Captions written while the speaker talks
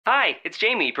Hi, it's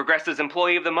Jamie, Progressive's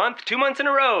Employee of the Month, 2 months in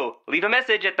a row. Leave a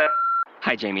message at the...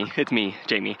 Hi, Jamie. It's me,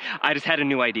 Jamie. I just had a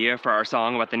new idea for our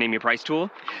song about the Name Your Price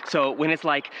tool. So when it's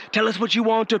like, tell us what you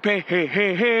want to pay, hey,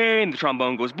 hey, hey, and the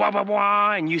trombone goes, blah, blah,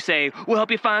 blah, and you say, we'll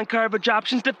help you find coverage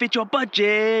options to fit your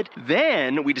budget.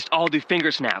 Then we just all do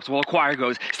finger snaps while a choir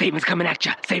goes, savings coming at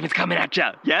ya, savings coming at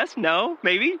ya. Yes? No?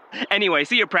 Maybe? Anyway,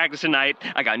 see you practice tonight.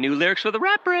 I got new lyrics for the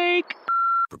rap break.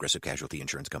 Progressive Casualty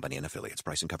Insurance Company and Affiliates.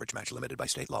 Price and coverage match limited by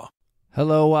state law.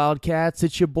 Hello, Wildcats.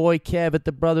 It's your boy Kev at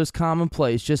the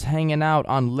BrothersCommon.Place, just hanging out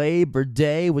on Labor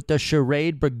Day with the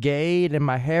Charade Brigade, and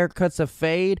my haircut's a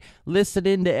fade,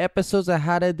 listening to episodes of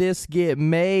How Did This Get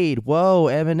Made? Whoa,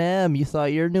 Eminem, you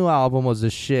thought your new album was a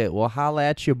shit. Well, holla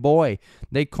at your boy.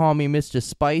 They call me Mr.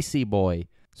 Spicy Boy.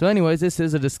 So anyways, this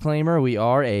is a disclaimer. We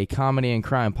are a comedy and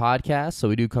crime podcast, so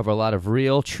we do cover a lot of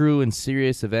real, true, and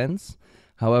serious events.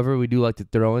 However, we do like to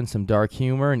throw in some dark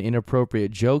humor and inappropriate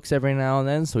jokes every now and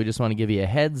then, so we just want to give you a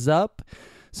heads up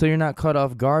so you're not caught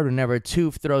off guard whenever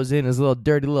Tooth throws in his little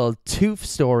dirty little Tooth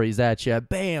stories at you.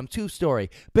 Bam, Tooth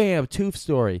story. Bam, Tooth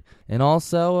story. And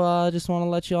also, just want to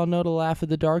let you all know to laugh at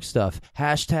the dark stuff.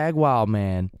 Hashtag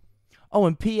Wildman. Oh,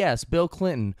 and P.S. Bill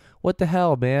Clinton. What the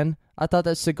hell, man? I thought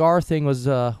that cigar thing was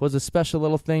a special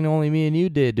little thing only me and you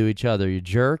did to each other, you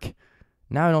jerk.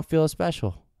 Now I don't feel as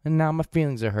special. And now my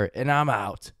feelings are hurt, and I'm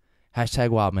out. Hashtag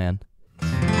Wildman. All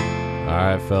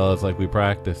right, fellas, like we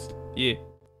practiced. Yeah.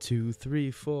 2, 3,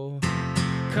 4.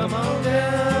 Come on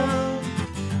down.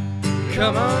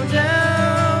 Come on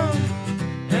down.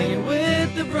 Hanging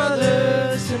with the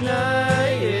brothers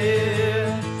tonight,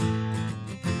 yeah.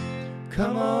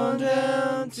 Come on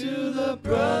down to the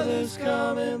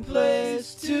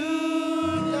BrothersCommon.Place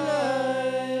tonight.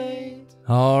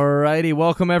 Alrighty,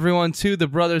 welcome everyone to the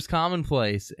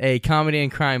BrothersCommon.Place, a comedy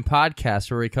and crime podcast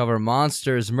where we cover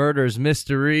monsters, murders,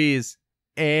 mysteries,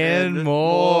 and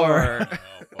more.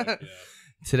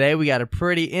 Today we got a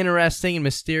pretty interesting and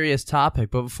mysterious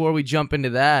topic, but before we jump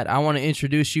into that, I want to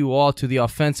introduce you all to the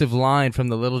offensive line from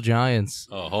the Little Giants.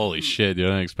 Oh, holy shit, you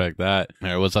didn't expect that. All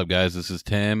right, what's up, guys? This is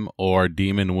Tim, or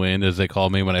Demon Wind, as they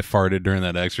called me when I farted during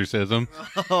that exorcism.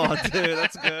 Oh, dude,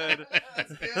 that's good.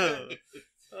 That's good.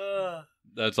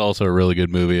 That's also a really good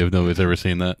movie if nobody's ever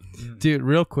seen that. Dude,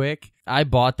 real quick, I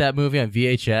bought that movie on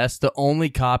VHS, the only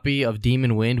copy of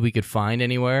Demon Wind we could find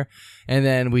anywhere, and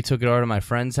then we took it over to my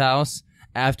friend's house.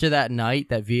 After that night,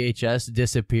 that VHS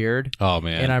disappeared. Oh,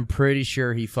 man. And I'm pretty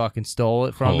sure he fucking stole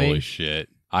it from me. Holy shit.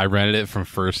 I rented it from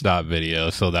First Stop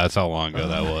Video, so that's how long ago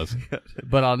that was.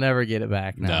 But I'll never get it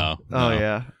back now. No. Oh,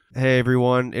 yeah. Hey,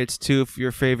 everyone, it's Toof,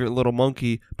 your favorite little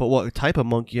monkey. But what type of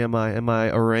monkey am I? Am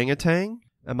I orangutan?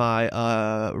 Am I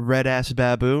a red-ass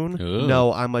baboon? Ooh.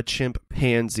 No, I'm a chimp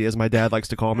pansy, as my dad likes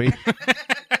to call me.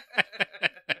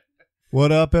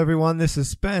 What up, everyone? This is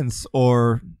Spence,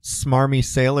 or Smarmy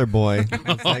Sailor Boy,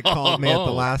 as they called me at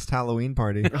the last Halloween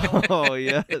party. Oh,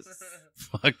 yes.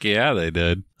 Fuck yeah, they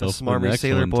did. The Hope for the smarmy next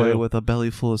sailor one, boy too. with a belly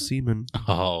full of semen.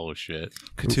 Oh, shit.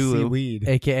 Cthulhu. Seaweed.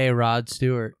 A.K.A. Rod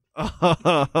Stewart. Was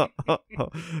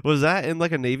that in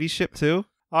like a Navy ship, too?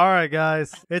 All right,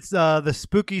 guys. It's the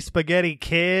Spooky Spaghetti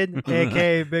Kid,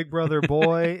 a.k.a. Big Brother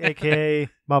Boy, a.k.a.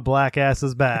 my black ass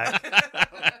is back.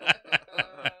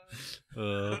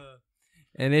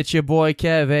 And it's your boy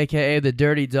Kev, a.k.a. the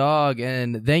Dirty Dog.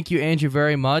 And thank you, Andrew,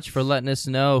 very much for letting us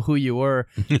know who you were.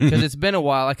 Because it's been a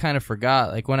while. I kind of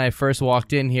forgot. Like when I first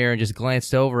walked in here and just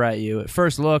glanced over at you, at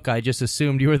first look, I just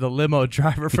assumed you were the limo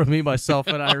driver for me, myself,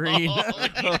 and Irene.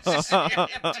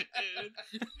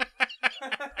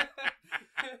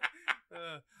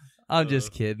 I'm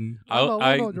just kidding. I'm a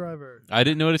limo driver. I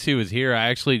didn't notice he was here. I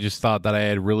actually just thought that I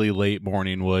had really late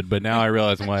morning wood, but now I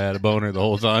realize why I had a boner the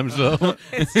whole time. So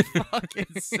It's fucking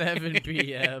 7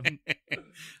 p.m.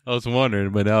 I was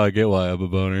wondering, but now I get why I have a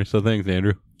boner. So thanks,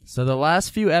 Andrew. So the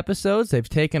last few episodes, they've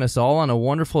taken us all on a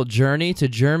wonderful journey to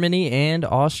Germany and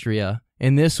Austria.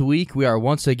 And this week, we are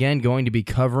once again going to be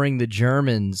covering the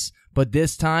Germans. But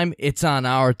this time, it's on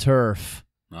our turf.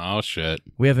 Oh, shit.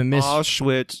 We have a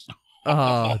Auschwitz.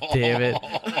 Oh, David.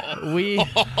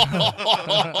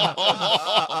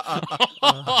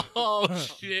 Oh,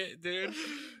 shit, dude.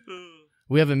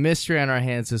 We have a mystery on our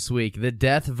hands this week. The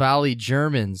Death Valley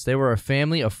Germans. They were a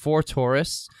family of 4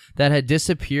 tourists that had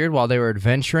disappeared while they were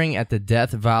adventuring at the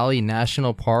Death Valley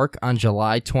National Park on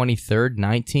July 23rd,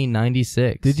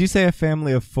 1996. Did you say a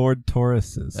family of Ford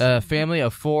Tauruses? A family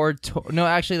of 4... No,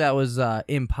 actually, that was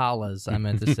Impalas, I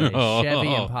meant to say. Chevy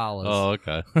Impalas. Oh,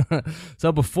 okay.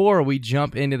 So before we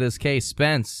jump into this case,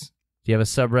 Spence, do you have a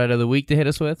subreddit of the week to hit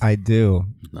us with? I do.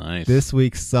 Nice. This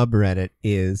week's subreddit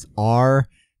is r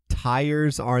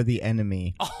Tires Are the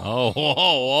Enemy. Oh, whoa,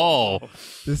 whoa.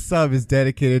 This sub is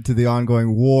dedicated to the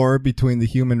ongoing war between the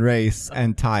human race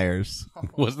and tires.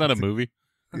 Wasn't that a movie?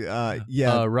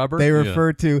 Yeah. Rubber? They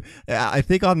refer to, I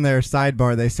think on their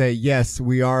sidebar, they say, yes,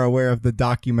 we are aware of the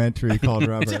documentary called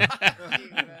Rubber.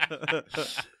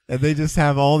 And they just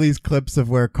have all these clips of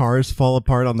where cars fall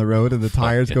apart on the road and the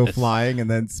tires go flying and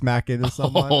then smack into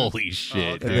someone. Holy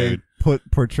shit, and dude. they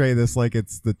portray this like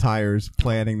it's the tires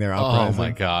planning their uprising. Oh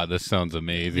my god, this sounds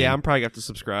amazing. Yeah, I'm probably going to have to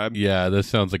subscribe. Yeah, this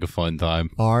sounds like a fun time.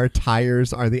 Our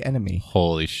tires are the enemy.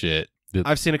 Holy shit.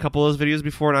 I've seen a couple of those videos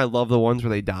before, and I love the ones where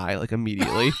they die, like,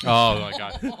 immediately. Oh my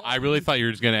god. I really thought you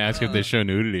were just going to ask if they show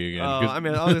nudity again. I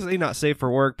mean, obviously not safe for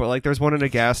work, but, like, there's one in a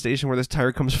gas station where this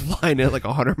tire comes flying in at, like,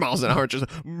 100 miles an hour and just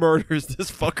murders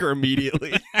this fucker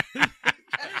immediately.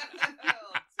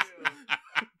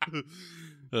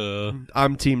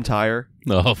 I'm Team Tire.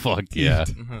 Oh, fuck yeah.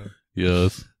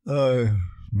 Yes. Oh,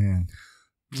 man.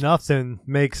 Nothing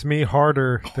makes me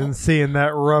harder than seeing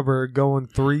that rubber going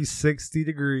 360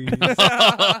 degrees.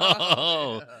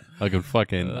 I can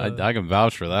fucking, I can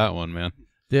vouch for that one, man.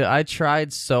 Dude, I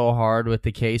tried so hard with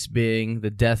the case being the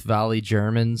Death Valley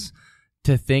Germans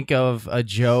to think of a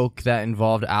joke that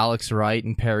involved Alex Wright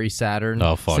and Perry Saturn.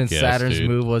 Oh, fuck since yes, Saturn's dude.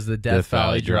 move was the Death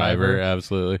Valley Driver.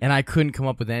 Absolutely. And I couldn't come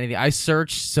up with anything. I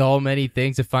searched so many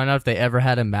things to find out if they ever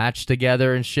had a match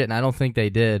together and shit, and I don't think they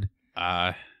did.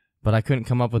 But I couldn't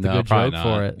come up with a good joke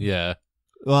for it. Yeah.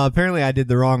 Well, apparently I did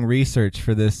the wrong research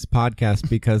for this podcast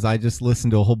because I just listened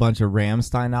to a whole bunch of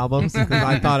Rammstein albums because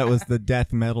I thought it was the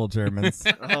death metal Germans.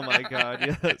 Oh my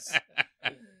god, yes.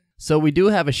 So we do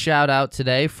have a shout out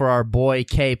today for our boy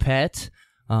K-Pet.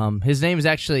 His name is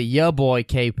actually ya boy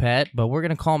K-Pet, but we're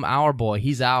gonna call him our boy.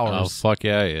 He's ours. Oh, fuck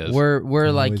yeah, he is.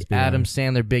 We're like always be Adam ours.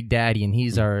 Sandler Big Daddy, and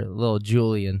he's our little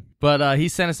Julian. But he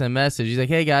sent us a message. He's like,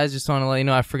 hey guys, just want to let you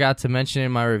know I forgot to mention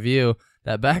in my review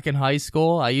that back in high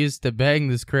school, I used to bang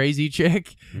this crazy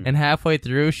chick, and halfway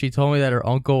through, she told me that her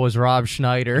uncle was Rob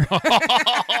Schneider.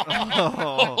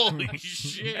 Holy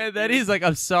shit. And then he's like,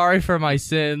 I'm sorry for my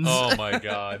sins. Oh my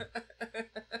god.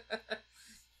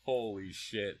 Holy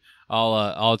shit.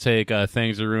 I'll take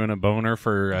Things to Ruin a Boner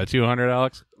for 200,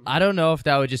 Alex. I don't know if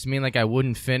that would just mean like I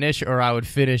wouldn't finish or I would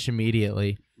finish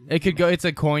immediately. It could go. It's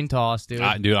a coin toss, dude.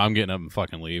 Dude, I'm getting up and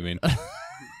fucking leaving.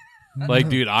 Like,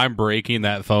 dude, I'm breaking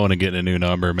that phone and getting a new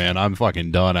number, man. I'm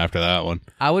fucking done after that one.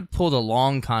 I would pull the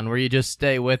long con where you just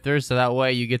stay with her, so that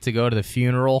way you get to go to the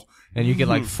funeral and you can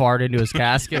like fart into his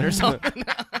casket or something.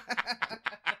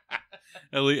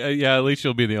 At least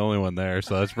you'll be the only one there,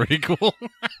 so that's pretty cool.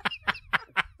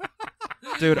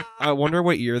 Dude, I wonder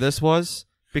what year this was,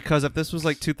 because if this was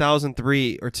like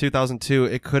 2003 or 2002,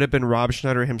 it could have been Rob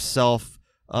Schneider himself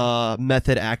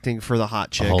method acting for the hot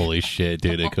chick. Holy shit,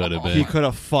 dude, it could have been. He could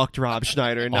have fucked Rob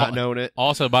Schneider and not known it.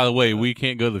 Also, by the way, we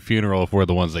can't go to the funeral if we're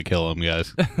the ones that kill him,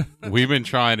 guys. We've been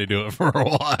trying to do it for a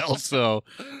while, so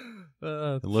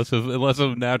unless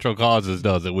of natural causes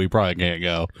does it, we probably can't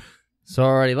go. So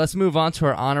alrighty, let's move on to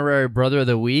our honorary brother of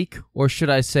the week, or should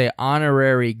I say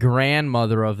honorary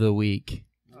grandmother of the week.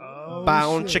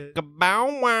 Bow chicka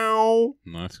bow wow.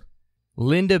 Nice.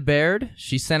 Linda Baird,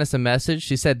 she sent us a message.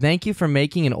 She said, thank you for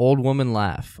making an old woman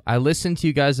laugh. I listen to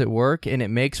you guys at work, and it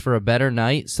makes for a better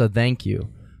night, so thank you.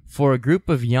 For a group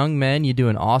of young men, you do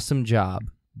an awesome job.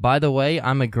 By the way,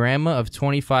 I'm a grandma of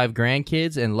 25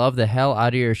 grandkids and love the hell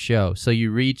out of your show, so you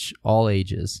reach all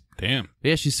ages. Damn.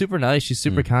 Yeah, she's super nice. She's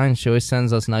super kind. She always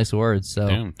sends us nice words. So.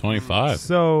 Damn, 25.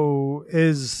 So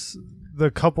is the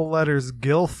couple letters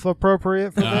GILF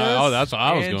appropriate for this? That's what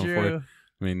I was going Andrew. for.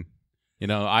 I mean, you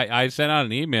know, I sent out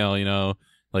an email, you know,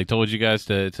 like told you guys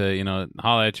to you know,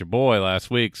 holler at your boy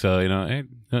last week. So, you know, hey,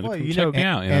 Well, you check know, me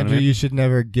out. You know Andrew, what I mean? you should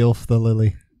never gilf the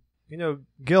lily. You know,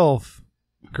 GILF,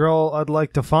 girl I'd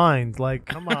like to find. Like,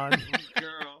 come on.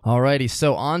 Alrighty,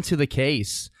 so on to the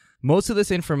case. Most of this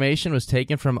information was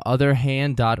taken from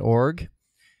otherhand.org.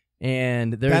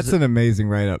 And there's That's an amazing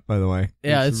write-up, by the way.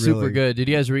 yeah, it's super really- good. Did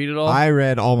you guys read it all? I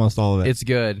read almost all of it. It's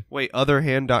good. Wait,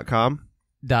 otherhand.com?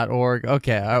 .org.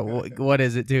 Okay, what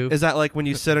is it, dude? Is that like when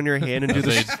you sit on your hand and do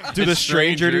the It's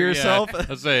stranger to yourself? Yeah.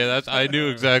 I say I knew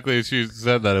exactly as she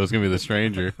said that it was gonna be the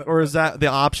stranger. Or is that the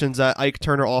options that Ike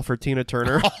Turner offered Tina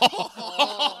Turner?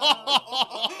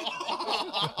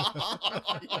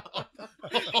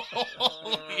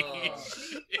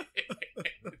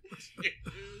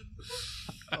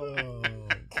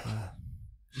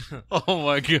 Oh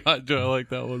my god, do I like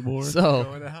that one more?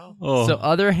 So Oh.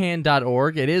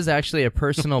 otherhand.org, it is actually a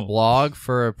personal blog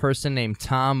for a person named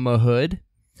Tom Mahood.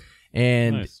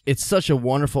 And Nice. it's such a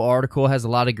wonderful article. It has a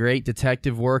lot of great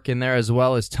detective work in there, as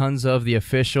well as tons of the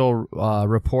official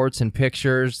reports and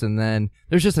pictures. And then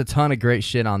there's just a ton of great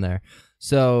shit on there.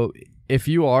 So if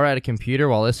you are at a computer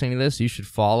while listening to this, you should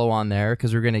follow on there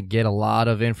because we're going to get a lot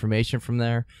of information from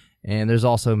there. And there's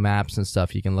also maps and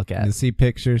stuff you can look at. You see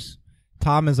pictures.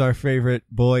 Tom is our favorite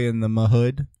boy in the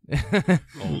Mahood.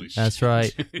 Holy shit. That's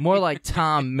right. More like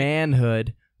Tom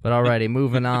Manhood. But alrighty,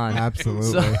 moving on.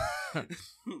 Absolutely.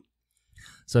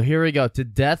 So here we go to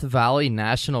Death Valley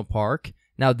National Park.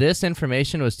 Now, this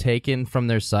information was taken from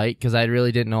their site because I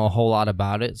really didn't know a whole lot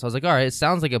about it. So I was like, all right, it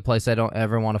sounds like a place I don't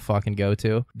ever want to fucking go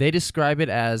to. They describe it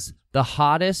as the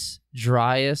hottest,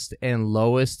 driest, and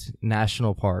lowest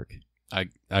national park.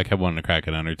 I kept wanting to crack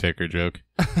an Undertaker joke.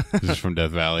 This is from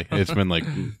Death Valley. It's been like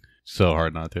so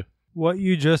hard not to. What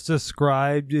you just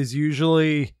described is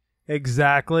usually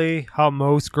exactly how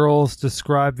most girls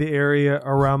describe the area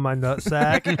around my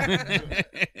nutsack.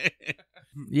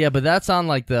 Yeah, but that's on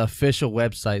like the official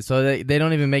website. So they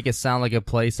don't even make it sound like a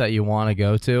place that you want to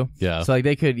go to. Yeah. So like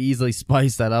they could easily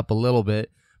spice that up a little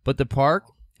bit. But the park,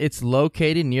 it's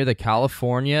located near the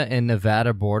California and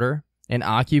Nevada border and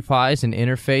occupies an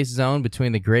interface zone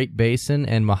between the Great Basin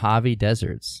and Mojave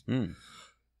Deserts. Mm.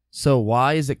 So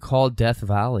why is it called Death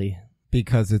Valley?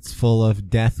 Because it's full of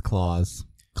death claws.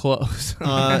 Close.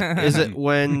 Is it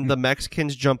when the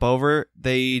Mexicans jump over,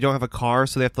 they don't have a car,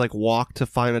 so they have to like walk to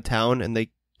find a town, and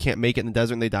they can't make it in the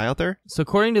desert, and they die out there? So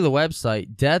according to the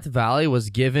website, Death Valley was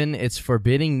given its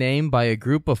forbidding name by a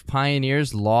group of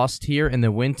pioneers lost here in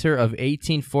the winter of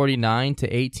 1849 to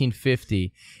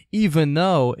 1850, even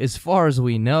though, as far as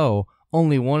we know,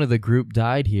 only one of the group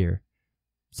died here.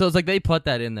 So it's like they put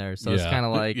that in there. So it's kind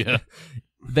of like Yeah.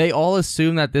 they all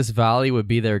assume that this valley would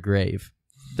be their grave.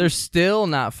 They're still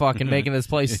not fucking making this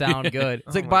place sound good.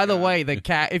 It's like, by the way, the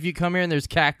if you come here and there's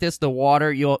cactus, the water,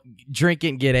 you'll drink it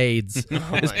and get AIDS.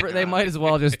 They might as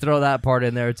well just throw that part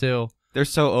in there too. They're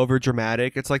so over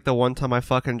dramatic. It's like the one time I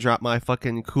fucking dropped my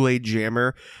fucking Kool-Aid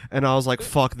jammer, and I was like,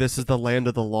 fuck, this is the land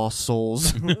of the lost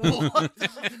souls. What the fuck does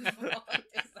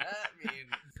that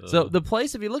mean? So the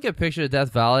place, if you look at a picture of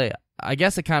Death Valley, I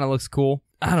guess it kind of looks cool.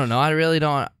 I don't know. I really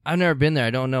don't. I've never been there.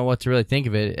 I don't know what to really think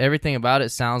of it. Everything about it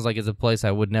sounds like it's a place I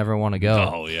would never want to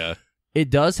go. Oh, yeah. It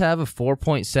does have a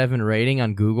 4.7 rating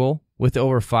on Google with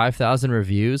over 5,000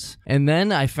 reviews. And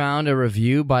then I found a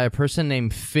review by a person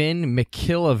named Finn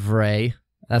McKillivray.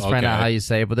 That's probably not Okay. how you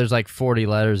say it, but there's like 40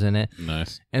 letters in it.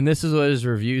 Nice. And this is what his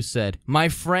review said. My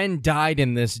friend died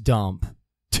in this dump.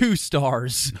 2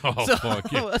 stars. Oh, So- fuck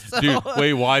yeah. so- Dude,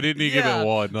 wait, why didn't he give Yeah. it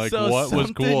 1? Like, So what was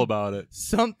something- cool about it?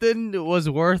 Something was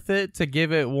worth it to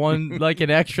give it 1, like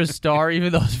an extra star,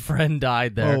 even though his friend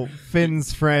died there. Oh,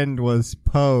 Finn's friend was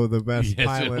Poe, the best Yes,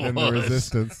 pilot it in the was.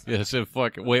 Resistance. Yes, it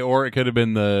fucking... Wait, or it could have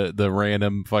been the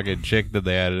random fucking chick that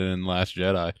they added in Last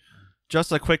Jedi.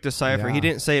 Just a quick decipher. Yeah. He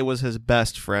didn't say it was his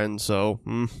best friend, so...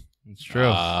 It's true.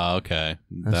 Okay.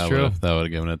 That's true. That would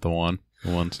have given it the 1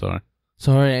 star.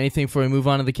 So, all right, anything before we move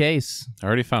on to the case? I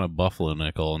already found a buffalo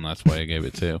nickel, and that's why I gave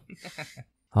it 2.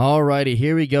 Alrighty,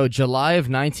 here we go. July of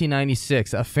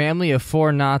 1996. A family of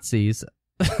 4 Nazis,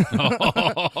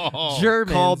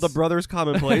 Germans, Called the Brothers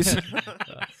Commonplace.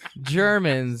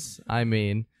 Germans, I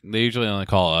mean. They usually only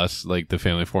call us, like, the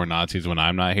family of 4 Nazis when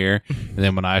I'm not here. And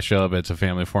then when I show up, it's a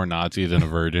family of 4 Nazis and a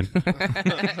virgin.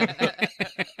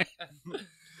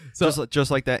 just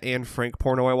like that Anne Frank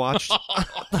porno I watched.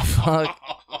 Fuck.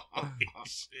 Holy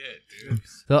shit, dude.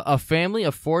 So, a family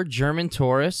of 4 German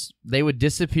tourists, they would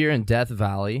disappear in Death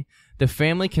Valley. The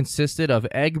family consisted of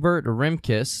Egbert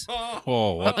Rimkus.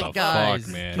 Oh, what the Guys,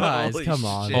 fuck, man? guys, Holy come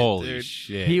on. shit. Holy dude.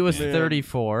 shit. He was man.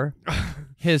 34.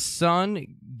 His son,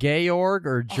 Georg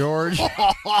or George.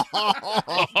 Oh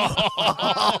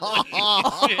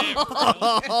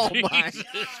my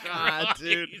god,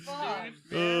 dude. You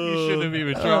shouldn't have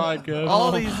even tried, Kev.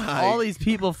 all these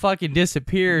people fucking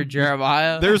disappeared,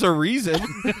 Jeremiah. There's a reason.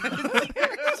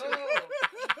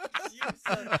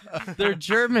 They're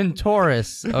German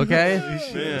tourists, okay?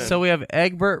 Man. So we have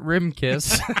Egbert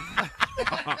Rimkus.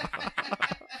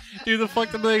 Dude, the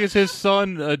fucked up thing is his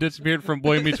son disappeared from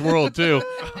Boy Meets World, too.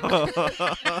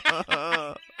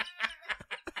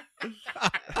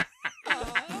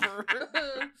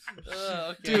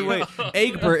 Dude, wait.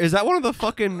 Egbert, is that one of the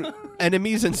fucking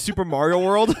enemies in Super Mario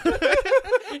World?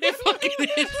 It fucking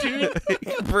is, dude.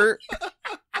 Egbert.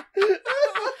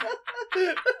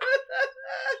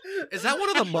 Is that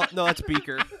one of the no, that's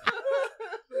Beaker.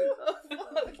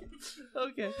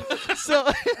 Okay. So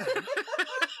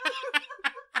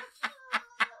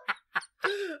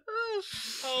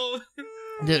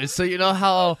Dude, so you know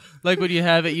how, like, when you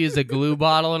haven't used a glue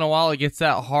bottle in a while, it gets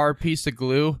that hard piece of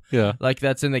glue? Yeah. Like,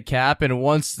 that's in the cap, and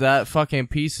once that fucking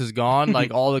piece is gone,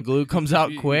 like, all the glue comes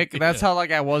out quick. That's how,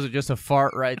 like, I was with just a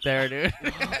fart right there, dude.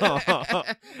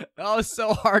 That was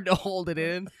so hard to hold it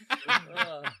in.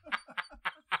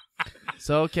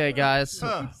 So, okay, guys,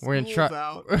 we're gonna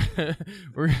try.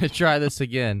 We're gonna try this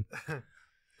again.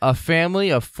 A family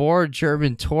of 4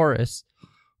 German tourists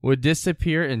would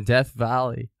disappear in Death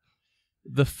Valley.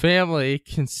 The family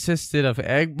consisted of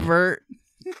Egbert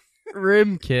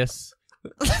Rimkiss.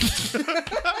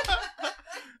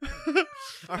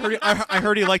 I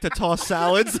heard he liked to toss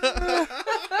salads.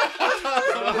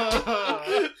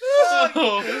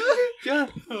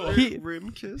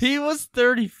 He was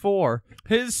 34.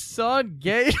 His son,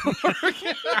 Georg,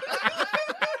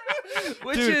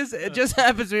 which it just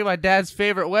happens to be my dad's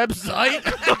favorite website.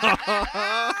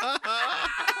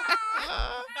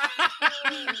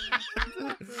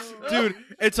 Dude,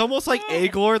 it's almost like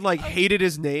Aglord like hated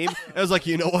his name. I was like,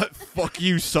 you know what? Fuck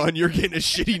you, son. You're getting a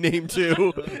shitty name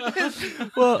too.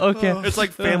 Well, okay. It's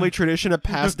like family tradition to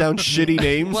pass down shitty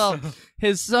names. Well,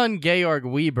 his son Georg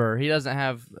Weber, he doesn't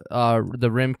have the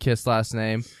Rimkiss last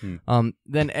name.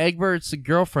 Then Egbert's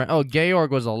girlfriend. Oh,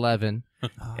 Georg was 11.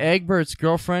 Egbert's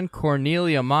girlfriend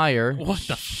Cornelia Meyer.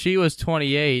 She was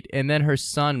 28, and then her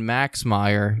son Max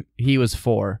Meyer. He was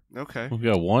 4. Okay. We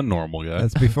got one normal guy.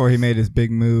 That's before he made his big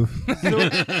move.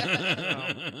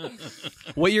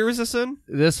 What year was this in?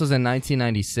 This was in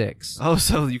 1996. Oh,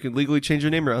 so you can legally change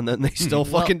your name around that, and they still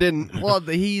fucking didn't. Well,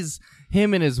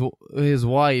 him and his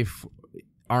wife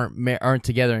aren't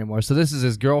together anymore. So this is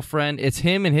his girlfriend. It's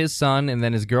him and his son, and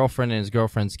then his girlfriend and his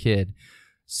girlfriend's kid.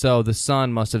 So the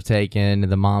son must have taken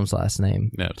the mom's last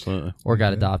name. Yeah, absolutely. Or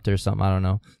got adopted or something. I don't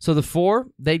know. So the 4,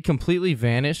 they'd completely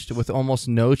vanished with almost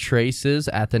no traces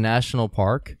at the national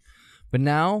park. But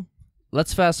now,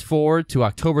 let's fast forward to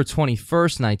October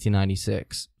 21st,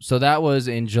 1996. So that was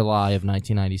in July of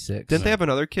 1996. Didn't they have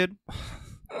another kid?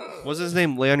 Was his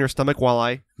name Lay on Your Stomach While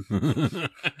I?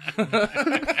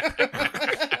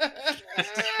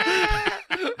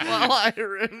 While I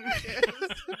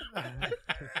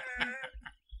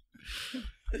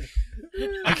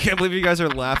I can't believe you guys are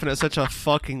laughing at such a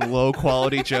fucking low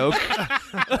quality joke.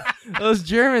 Those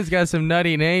Germans got some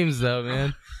nutty names, though,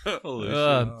 man. Holy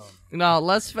shit. Now,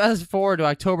 let's fast forward to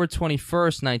October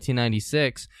 21st,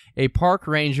 1996. A park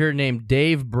ranger named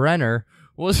Dave Brenner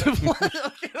was...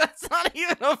 Okay, that's not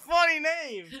even a funny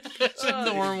name. It's a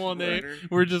normal name.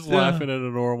 We're just laughing at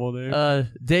a normal name.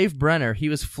 Dave Brenner, he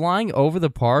was flying over the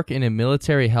park in a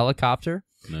military helicopter.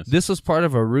 Nice. This was part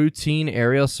of a routine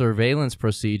aerial surveillance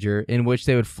procedure in which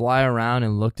they would fly around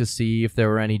and look to see if there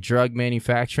were any drug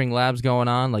manufacturing labs going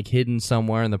on, like hidden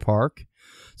somewhere in the park.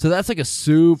 So that's like a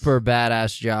super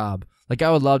badass job. Like, I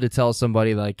would love to tell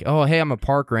somebody, like, oh, hey, I'm a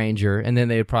park ranger. And then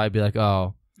they'd probably be like,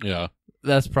 oh, Yeah.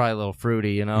 that's probably a little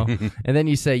fruity, you know? And then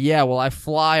you say, yeah, well, I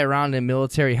fly around in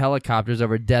military helicopters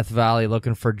over Death Valley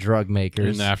looking for drug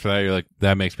makers. And after that, you're like,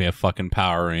 that makes me a fucking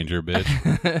Power Ranger,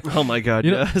 bitch. Oh my god,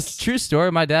 You know, yes. true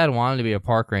story, my dad wanted to be a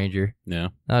park ranger. Yeah.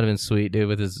 That would have been sweet, dude,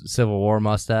 with his Civil War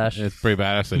mustache. It's pretty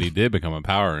badass that he did become a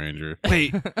Power Ranger.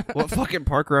 Wait, what fucking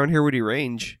park around here would he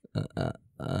range?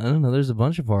 I don't know. There's a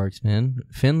bunch of parks, man.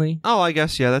 Finley. Oh, I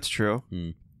guess, yeah, that's true.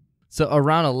 So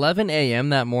around 11 a.m.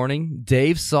 that morning,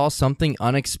 Dave saw something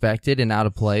unexpected and out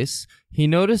of place. He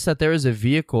noticed that there was a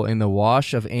vehicle in the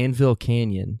wash of Anvil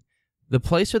Canyon. The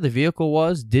place where the vehicle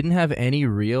was didn't have any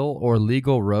real or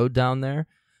legal road down there.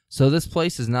 So this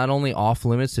place is not only off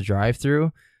limits to drive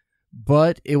through,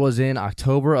 but it was in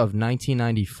October of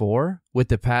 1994 with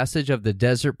the passage of the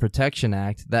Desert Protection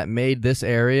Act that made this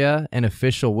area an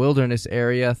official wilderness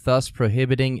area, thus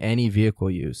prohibiting any vehicle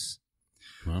use.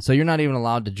 Wow. So you're not even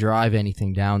allowed to drive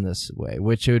anything down this way,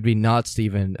 which it would be nuts to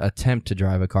even attempt to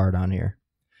drive a car down here.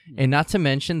 And not to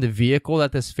mention, the vehicle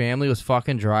that this family was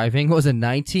fucking driving was a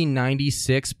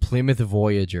 1996 Plymouth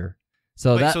Voyager.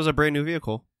 So Wait, that so it was a brand new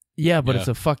vehicle. yeah, but Yeah. it's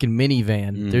a fucking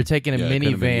minivan. They're taking a Yeah, it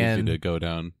could've been easy minivan to go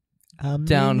down.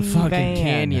 down fucking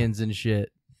canyons and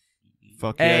shit.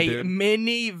 Fuck yeah, A dude.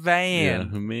 minivan. Yeah,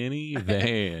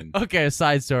 minivan. Okay, a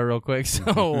side story real quick.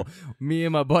 So me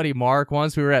and my buddy Mark,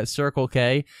 once we were at Circle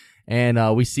K,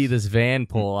 and we see this van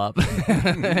pull up.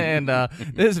 And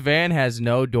this van has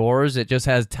no doors. It just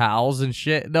has towels and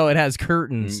shit. No, it has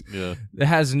curtains. Yeah. It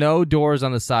has no doors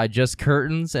on the side, just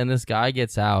curtains. And this guy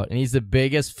gets out, and he's the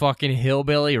biggest fucking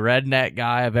hillbilly redneck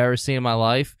guy I've ever seen in my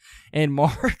life. And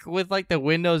Mark, with like the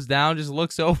windows down, just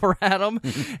looks over at him,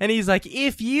 and he's like,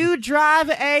 "If you drive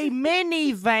a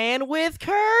minivan with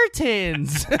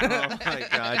curtains, Oh my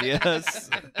god, yes.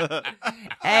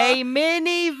 a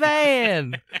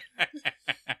minivan."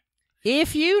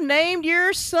 If you named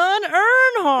your son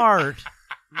Earnhardt.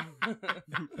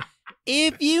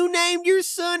 If you named your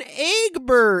son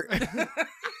Egbert,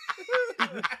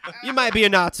 you might be a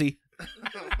Nazi.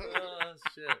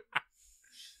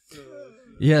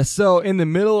 Yeah, so in the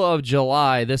middle of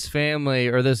July, this family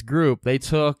or this group, they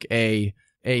took a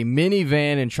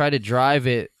minivan and tried to drive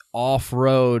it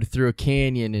off-road through a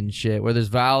canyon and shit where there's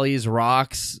valleys,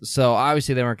 rocks. So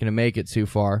obviously they weren't going to make it too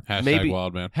far. Hashtag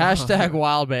Wildman. Hashtag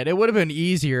Wildman. It would have been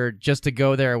easier just to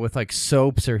go there with like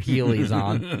soaps or Heelys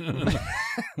on.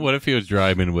 What if he was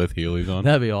driving with Heelys on?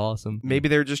 That'd be awesome. Maybe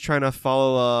they're just trying to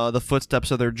follow the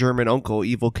footsteps of their German uncle,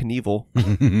 Evil Knievel. I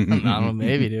don't know,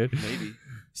 maybe, dude. Maybe.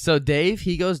 So Dave,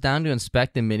 he goes down to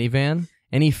inspect the minivan,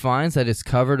 and he finds that it's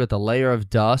covered with a layer of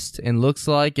dust and looks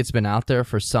like it's been out there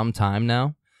for some time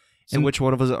now. So which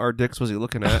one of our dicks was he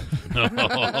looking at?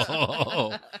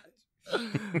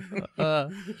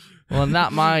 Well,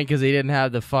 not mine because he didn't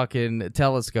have the fucking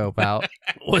telescope out.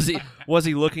 Was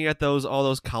he looking at all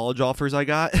those college offers I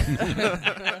got?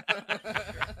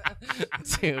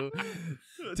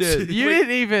 Dude, you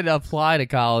didn't even apply to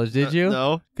college, did you?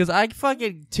 No. Because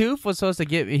Toof was supposed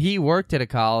to he worked at a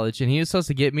college, and he was supposed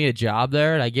to get me a job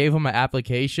there, and I gave him my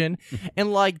application.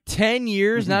 And like 10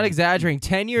 years, not exaggerating,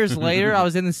 10 years later, I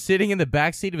was sitting in the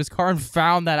backseat of his car and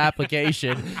found that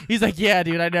application. He's like, yeah,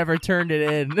 dude, I never turned it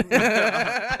in.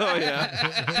 Oh,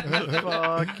 yeah.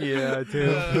 Fuck yeah,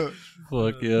 dude.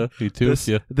 Fuck yeah. He toofed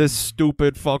you. This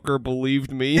stupid fucker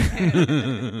believed me.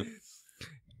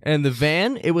 And the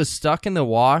van, it was stuck in the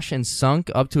wash and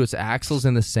sunk up to its axles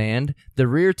in the sand. The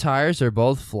rear tires are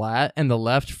both flat, and the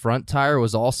left front tire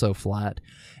was also flat.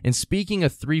 And speaking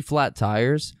of 3 flat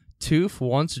tires, Toof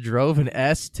once drove an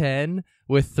S10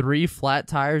 with 3 flat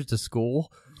tires to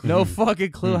school. No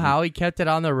fucking clue how he kept it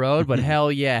on the road, but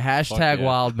hell yeah, hashtag yeah.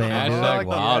 Wildman. Hashtag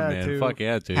Wildman. yeah, dude. Fuck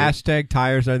yeah, dude. Hashtag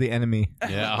tires are the enemy.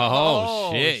 Yeah.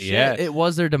 Oh, shit, yeah. It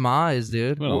was their demise,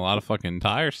 dude. Been a lot of fucking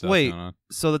tire stuff Wait, going on.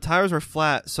 so the tires were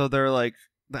flat, so they're like,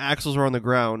 the axles were on the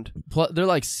ground. They're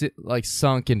like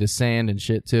sunk into sand and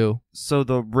shit, too. So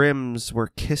the rims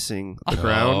were kissing the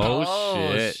ground.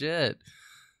 Oh, shit.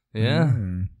 Yeah.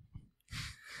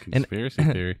 Conspiracy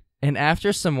theory. And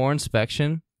after some more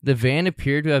inspection, the van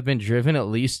appeared to have been driven at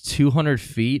least 200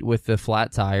 feet with the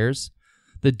flat tires.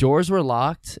 The doors were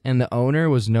locked, and the owner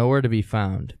was nowhere to be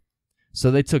found.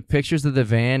 So they took pictures of the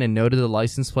van and noted the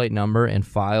license plate number and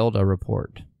filed a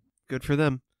report. Good for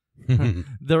them.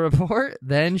 The report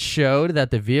then showed that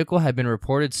the vehicle had been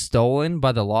reported stolen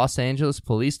by the Los Angeles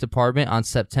Police Department on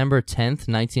September 10th,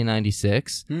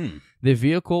 1996. The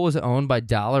vehicle was owned by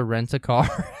Dollar Rent-A-Car.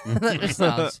 That just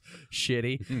sounds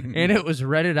shitty. And it was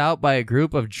rented out by a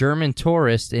group of German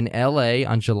tourists in L.A.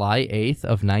 on July 8th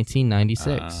of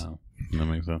 1996. That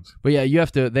makes sense. But yeah,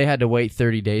 they had to wait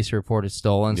 30 days to report it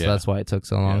stolen, so that's why it took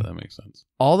so long. Yeah, that makes sense.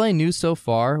 All they knew so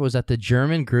far was that the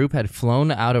German group had flown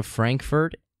out of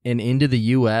Frankfurt and into the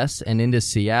U.S. and into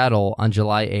Seattle on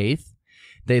July 8th.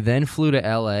 They then flew to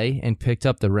L.A. and picked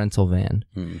up the rental van.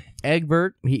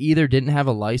 Egbert, he either didn't have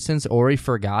a license or he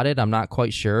forgot it. I'm not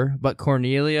quite sure. But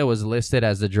Cornelia was listed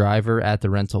as the driver at the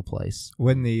rental place.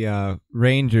 When the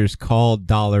Rangers called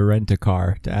Dollar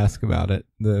Rent-A-Car to ask about it,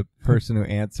 the person who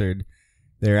answered,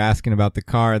 they're asking about the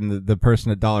car, and the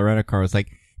person at Dollar Rent-A-Car was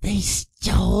like, they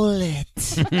stole it.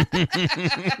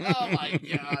 Oh my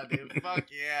god, dude. Fuck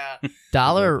yeah.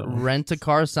 Dollar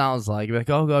Rent-A-Car sounds like,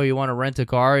 oh, you want to rent a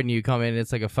car, and you come in,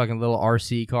 it's like a fucking little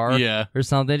RC car or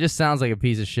something. It just sounds like a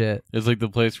piece of shit. It's like the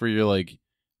place where you're like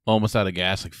almost out of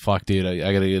gas. Like, fuck, dude,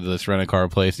 I gotta get to this rent-a-car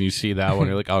place, and you see that one,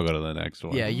 you're like, I'll go to the next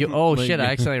one. Yeah, shit, I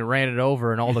accidentally ran it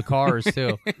over in all the cars,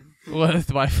 too.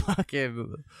 With my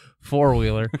fucking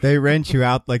four-wheeler. They rent you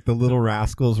out like the Little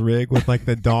Rascals rig with like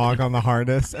the dog on the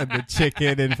harness and the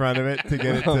chicken in front of it to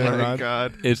get it to run. Oh my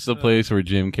god. It's the place where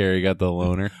Jim Carrey got the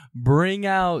loner. Bring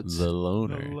out The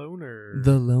loner.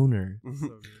 the loner.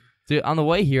 Dude, on the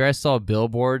way here, I saw a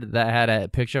billboard that had a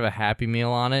picture of a Happy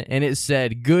Meal on it, and it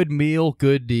said, good meal,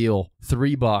 good deal,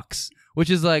 $3. Which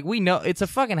is like, we know, it's a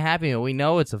fucking Happy Meal. We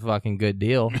know it's a fucking good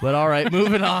deal. But all right,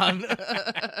 moving on.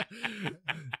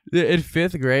 In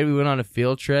 5th grade, we went on a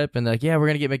field trip, and like, yeah, we're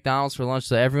going to get McDonald's for lunch,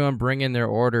 so everyone bring in their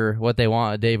order, what they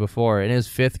want a day before. And it was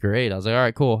 5th grade. I was like, all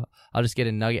right, cool. I'll just get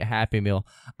a nugget Happy Meal.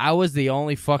 I was the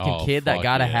only fucking kid that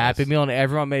got a Happy Meal, and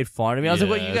everyone made fun of me. I was like,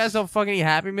 what, you guys don't fucking eat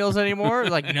Happy Meals anymore?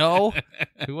 Like, no.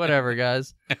 Whatever,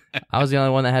 guys. I was the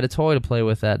only one that had a toy to play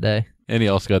with that day. And he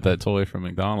also got that toy from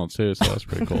McDonald's, too, so that's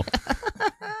pretty cool.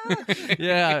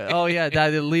 Yeah. Oh, yeah. I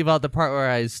did leave out the part where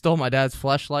I stole my dad's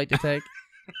fleshlight to take.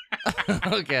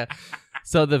 Okay.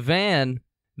 So the van,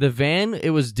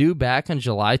 it was due back on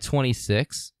July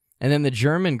 26th, And then the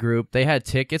German group, they had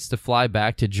tickets to fly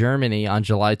back to Germany on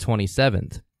July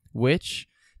 27th, which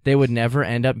they would never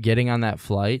end up getting on that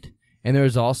flight. And there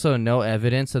was also no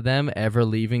evidence of them ever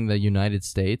leaving the United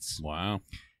States. Wow.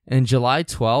 And July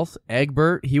 12th,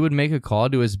 Egbert, he would make a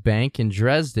call to his bank in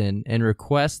Dresden and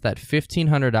request that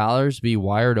 $1,500 be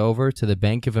wired over to the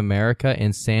Bank of America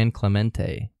in San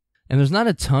Clemente. And there's not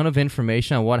a ton of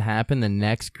information on what happened the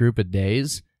next group of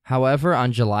days. However,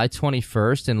 on July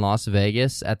 21st in Las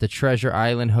Vegas at the Treasure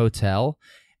Island Hotel,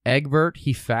 Egbert,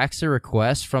 he faxed a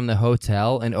request from the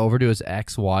hotel and over to his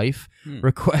ex-wife,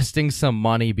 requesting some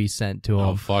money be sent to him.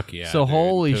 Oh, fuck yeah. So dude,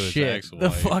 holy to his shit, ex-wife.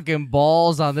 the fucking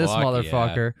balls on this Fuck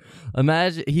motherfucker.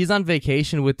 Imagine, he's on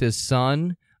vacation with his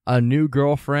son, a new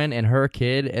girlfriend, and her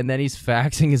kid, and then he's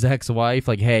faxing his ex-wife,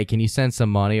 like, hey, can you send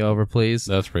some money over, please?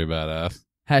 That's pretty badass.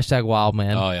 Hashtag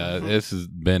Wildman. Oh, yeah. This has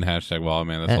been hashtag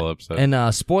Wildman this whole episode.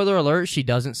 And spoiler alert, she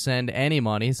doesn't send any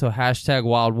money, so hashtag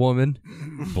Wild Woman.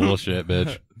 Bullshit,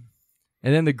 bitch.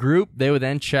 And then the group, they would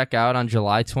then check out on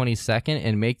July 22nd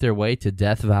and make their way to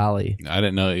Death Valley. I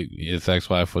didn't know his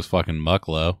ex-wife was fucking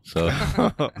Mucklow, so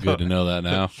good to know that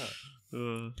now.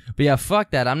 But yeah,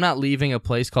 fuck that. I'm not leaving a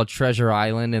place called Treasure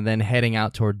Island and then heading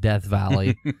out toward Death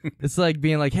Valley. It's like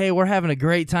being like, hey, we're having a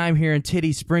great time here in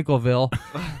Titty Sprinkleville.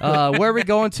 Where are we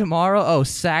going tomorrow? Oh,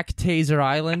 Sack Taser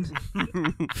Island.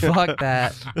 Fuck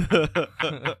that.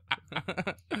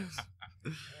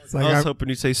 I was hoping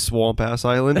you'd say Swamp Ass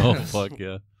Island. Oh, fuck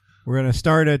yeah. We're going to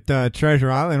start at Treasure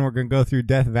Island. We're going to go through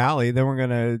Death Valley. Then we're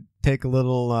going to take a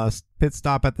little pit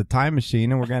stop at the time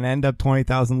machine, and we're going to end up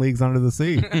 20,000 leagues under the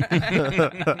sea.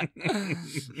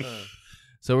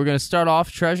 So we're going to start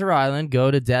off Treasure Island,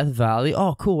 go to Death Valley.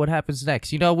 Oh, cool. What happens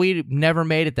next? You know, we never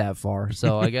made it that far,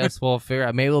 so I guess we'll figure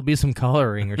out. Maybe there'll be some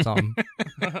coloring or something.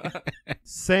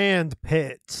 Sand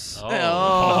pits.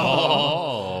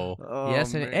 Oh.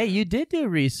 Yes, and man. hey, you did do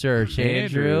research,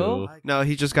 Andrew. No,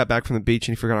 he just got back from the beach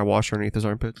and he forgot a washer underneath his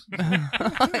armpits.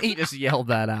 He just yelled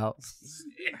that out.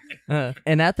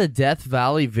 And at the Death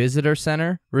Valley Visitor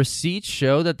Center, receipts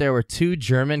show that there were 2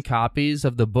 German copies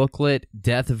of the booklet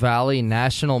Death Valley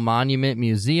National Monument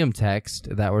Museum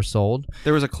text that were sold.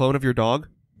 There was a clone of your dog?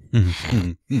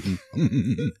 2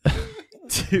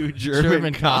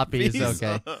 German copies.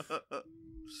 Okay.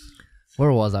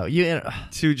 Where was I?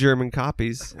 2 German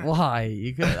copies.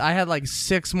 Why? I had like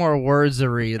 6 more words to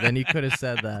read, then you could have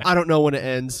said that. I don't know when it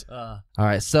ends. All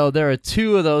right, so there are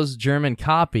 2 of those German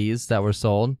copies that were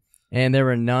sold, and there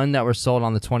were none that were sold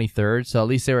on the 23rd, so at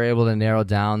least they were able to narrow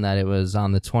down that it was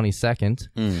on the 22nd.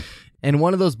 And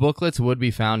one of those booklets would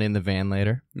be found in the van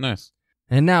later. Nice.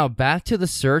 And now back to the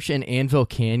search in Anvil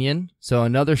Canyon. So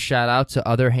another shout out to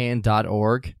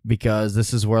otherhand.org, because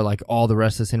this is where like all the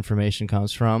rest of this information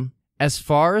comes from. As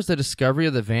far as the discovery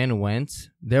of the van went,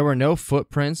 there were no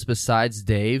footprints besides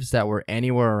Dave's that were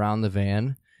anywhere around the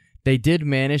van. They did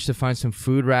manage to find some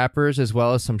food wrappers as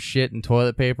well as some shit and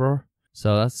toilet paper.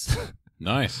 So that's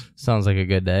Nice. sounds like a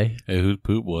good day. Hey, whose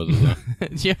poop was it?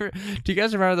 Do you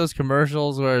guys remember those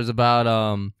commercials where it's about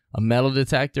a metal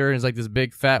detector and it's like this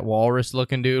big fat walrus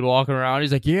looking dude walking around?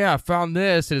 He's like, yeah, I found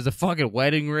this. It is a fucking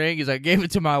wedding ring. He's like, I gave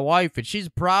it to my wife and she's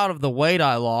proud of the weight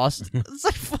I lost. It's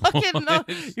like, fucking no,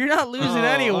 you're not losing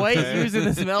any weight using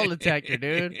this metal detector,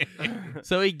 dude.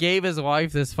 So he gave his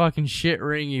wife this fucking shit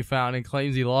ring he found and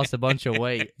claims he lost a bunch of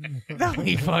weight. No,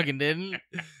 he fucking didn't.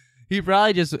 He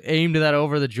probably just aimed that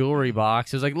over the jewelry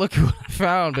box. He was like, look what I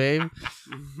found, babe.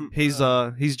 He's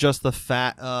just the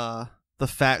fat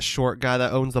short guy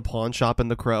that owns the pawn shop in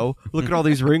The Crow. Look at all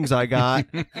these rings I got.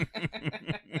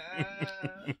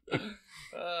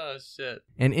 Oh, shit.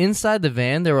 And inside the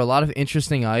van, there were a lot of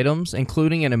interesting items,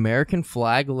 including an American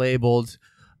flag labeled,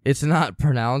 it's not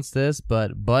pronounced this,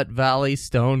 but Butt Valley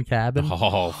Stone Cabin.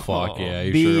 Oh, fuck yeah.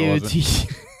 You sure it wasn't? B-U-T.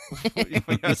 You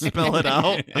gotta spell it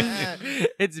out.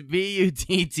 It's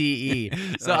B-U-T-T-E.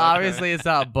 So obviously it's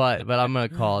not butt, but I'm going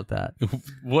to call it that.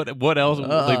 What else?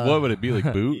 Like, what would it be?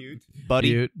 Like boot?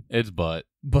 Buddy. Butte. It's butt.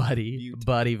 Buddy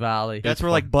Valley. That's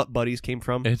where like butt buddies came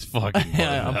from. It's fucking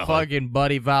Yeah, butt. I'm fucking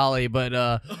Buddy Valley, but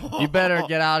you better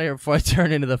get out of here before I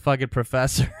turn into the fucking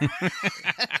professor.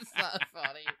 That's not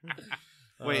funny.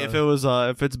 Wait, if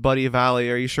it's Buddy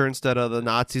Valley, are you sure instead of the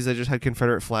Nazis they just had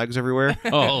Confederate flags everywhere?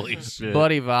 Holy shit.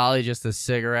 Buddy Valley, just a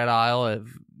cigarette aisle of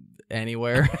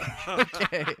anywhere.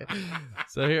 Okay.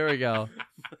 So here we go.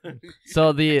 So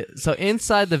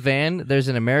inside the van, there's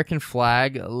an American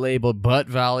flag labeled Butt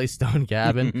Valley Stone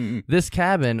Cabin. This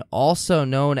cabin, also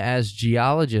known as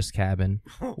Geologist Cabin,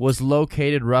 was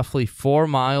located roughly 4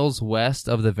 miles west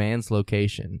of the van's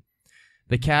location.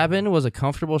 The cabin was a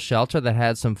comfortable shelter that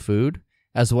had some food,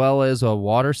 as well as a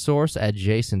water source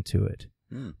adjacent to it.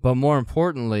 But more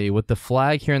importantly, with the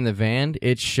flag here in the van,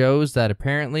 it shows that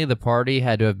apparently the party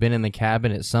had to have been in the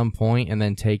cabin at some point and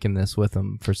then taken this with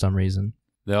them for some reason.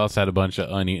 They also had a bunch of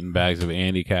uneaten bags of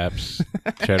Andy Caps,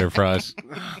 cheddar fries.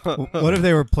 What if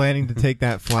they were planning to take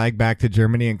that flag back to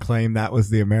Germany and claim that was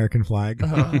the American flag? Oh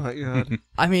my god.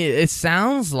 I mean, it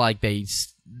sounds like they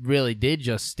really did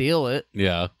just steal it.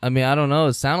 Yeah. I mean, I don't know.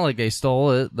 It sounded like they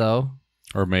stole it, though.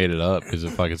 Or made it up because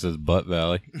it fucking says Butt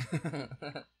Valley.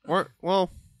 Or,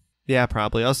 well, yeah,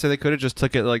 probably. I'll say they could have just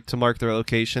took it like to mark their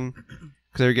location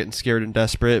because they were getting scared and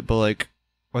desperate, but like,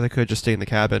 or they could have just stayed in the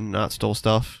cabin and not stole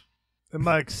stuff. In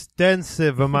my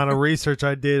extensive amount of research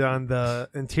I did on the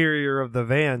interior of the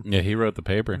van, Yeah, he wrote the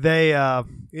paper. they,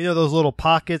 you know, those little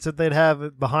pockets that they'd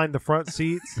have behind the front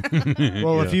seats.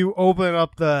 Well, if you open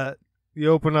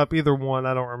up either one,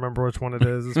 I don't remember which one it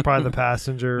is. It's probably the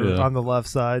passenger on the left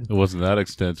side. It wasn't that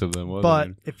extensive then, was But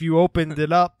it? if you opened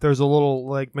it up, there's a little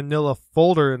like manila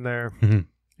folder in there, and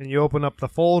you open up the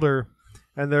folder,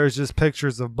 and there's just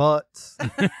pictures of butts.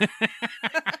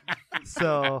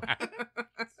 So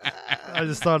I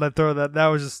just thought I'd throw that. That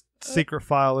was just secret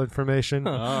file information.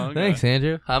 Oh, okay. Thanks,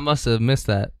 Andrew. I must have missed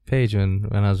that page when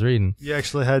I was reading. You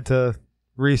actually had to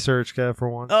research, Kev, for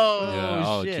once. Yeah.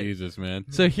 Oh, shit. Jesus, man.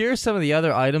 So here's some of the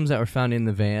other items that were found in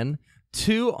the van.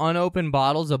 2 unopened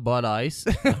bottles of Bud Ice.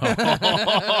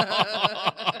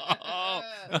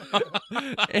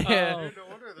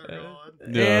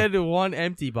 And 1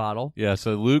 empty bottle. Yeah,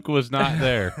 so Luke was not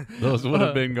there. Those would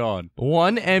have been gone.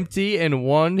 1 empty and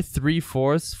 1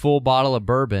 3/4 full bottle of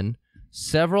bourbon.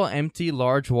 Several empty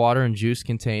large water and juice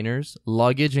containers.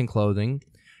 Luggage and clothing.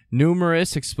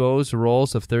 Numerous exposed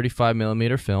rolls of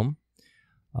 35mm film.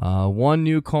 1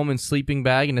 new Coleman sleeping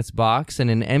bag in its box and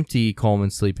an empty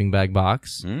Coleman sleeping bag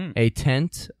box. A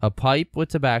tent, a pipe with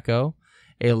tobacco,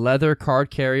 a leather card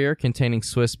carrier containing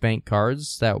Swiss bank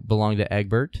cards that belonged to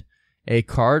Egbert, a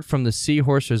card from the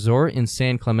Seahorse Resort in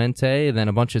San Clemente, then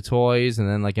a bunch of toys, and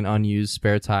then like an unused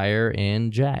spare tire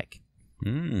and Jack.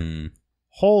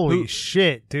 Holy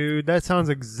shit, dude. That sounds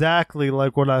exactly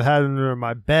like what I had under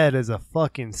my bed as a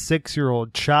fucking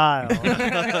 6-year-old child.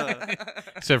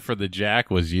 Except for the Jack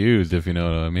was used, if you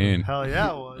know what I mean. Hell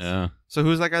yeah, it was. Yeah. So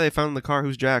who's that guy they found in the car?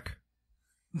 Who's Jack?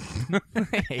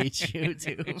 I hate you,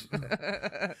 dude.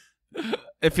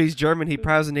 If he's German, he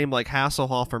probably has a name like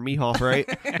Hasselhoff or Mehoff, right?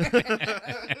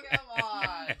 Come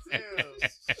on, dude.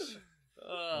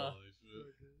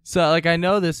 So, like, I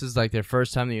know this is, like, their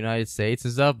first time in the United States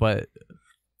and stuff, but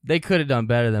they could have done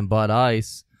better than Bud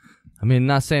Ice. I mean,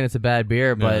 not saying it's a bad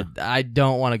beer, but I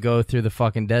don't want to go through the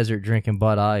fucking desert drinking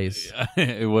Bud Ice.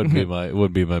 It would be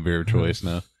my beer of choice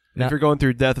now. If you're going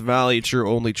through Death Valley, it's your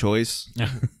only choice.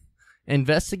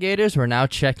 Investigators were now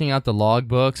checking out the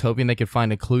logbooks, hoping they could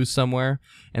find a clue somewhere,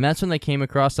 and that's when they came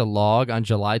across a log on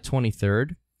July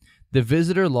 23rd. The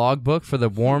visitor logbook for the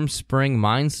Warm Spring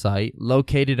mine site,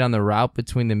 located on the route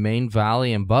between the Main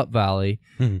Valley and Butt Valley,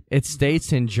 it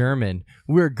states in German,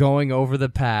 "We're going over the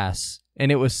pass,"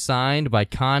 and it was signed by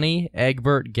Connie,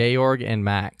 Egbert, Georg, and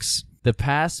Max. The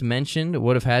pass mentioned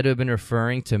would have had to have been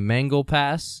referring to Mengel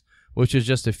Pass, which is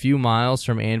just a few miles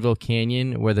from Anvil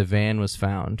Canyon where the van was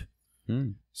found.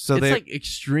 So it's like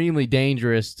extremely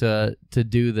dangerous to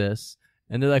do this.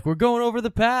 And they're like, "We're going over the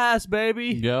pass, baby."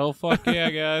 Yo, fuck yeah,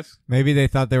 guys. Maybe they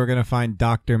thought they were going to find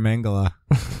Dr. Mengele.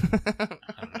 I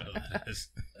don't know what that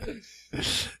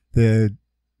is. The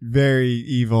very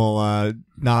evil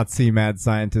Nazi mad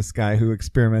scientist guy who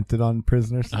experimented on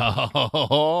prisoners.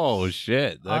 Oh,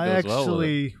 shit. That I goes well with it.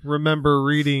 actually remember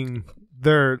reading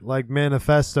their like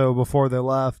manifesto before they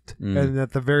left, and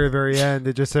at the very, very end,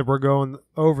 it just said, "We're going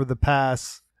over the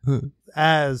pass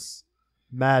as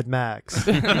Mad Max."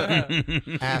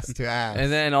 Ass to ass.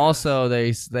 And then also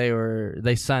they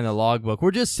signed the logbook. "We're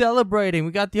just celebrating.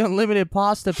 We got the unlimited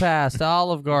pasta pass to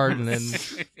Olive Garden, and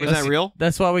Is that real?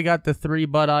 that's why we got the 3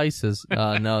 Bud Ices."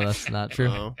 No, that's not true.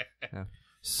 Oh. Yeah.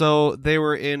 So they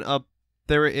were in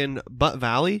Butt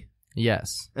Valley,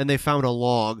 Yes. and they found a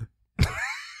log.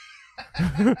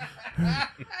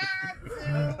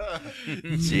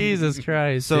 Jesus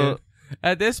Christ. So- dude.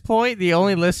 At this point, the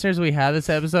only listeners we have this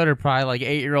episode are probably like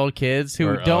 8-year-old kids who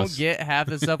Or don't us. get half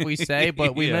the stuff we say,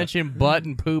 but we Yeah. mention butt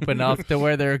and poop enough to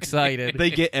where they're excited. They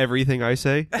get everything I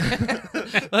say.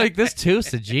 Like, this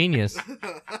tooth's a genius.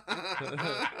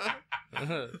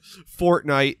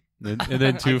 Fortnite. And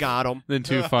then I two got him. then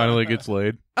two finally gets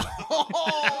laid.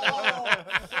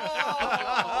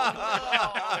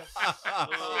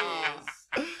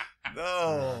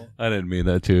 No. I didn't mean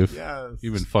that, Tooth. Yes.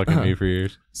 You've been fucking me for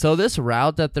years. So this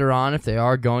route that they're on, if they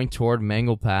are going toward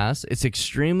Mengel Pass, it's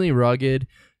extremely rugged.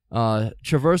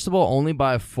 Traversable only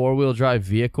by a 4-wheel drive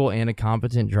vehicle and a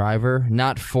competent driver,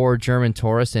 not 4 German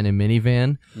tourists in a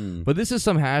minivan. But this is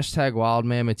some hashtag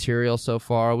Wildman material so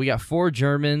far. We got 4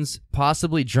 Germans,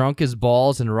 possibly drunk as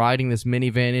balls and riding this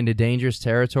minivan into dangerous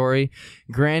territory.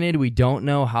 Granted, we don't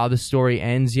know how the story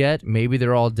ends yet. Maybe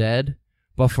they're all dead.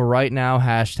 But for right now,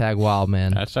 hashtag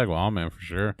Wildman. Hashtag Wildman for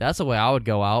sure. That's the way I would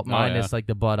go out, minus yeah. like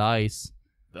the Bud Ice.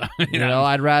 You know,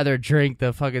 I'd rather drink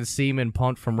the fucking semen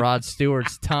pumped from Rod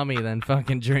Stewart's tummy than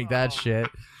fucking drink that shit.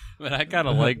 But I kind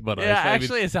of like Bud Ice. Yeah,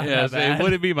 actually, it's not that bad. It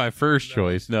wouldn't be my first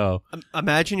choice, no.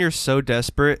 Imagine you're so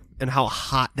desperate and how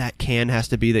hot that can has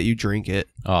to be that you drink it.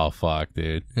 Oh, fuck,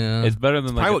 dude. Yeah. It's better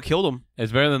than Probably what killed him.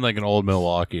 It's better than like an old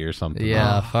Milwaukee or something.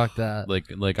 Yeah, fuck that.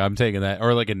 Like I'm taking that.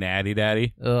 Or like a Natty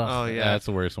Daddy. Ugh. Oh, yeah. That's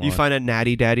the worst one. You find a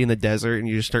Natty Daddy in the desert and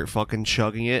you just start fucking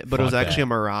chugging it, but it was Fuck actually that. a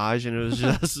mirage and it was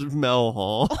just Mel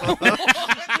Hall.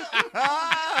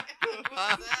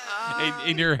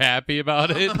 and you're happy about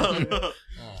it.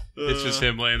 It's just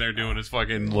him laying there doing his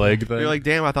fucking leg thing. You're like,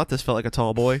 damn, I thought this felt like a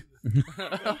tall boy.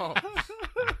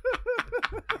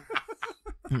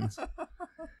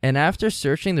 And after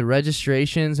searching the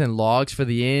registrations and logs for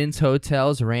the inns,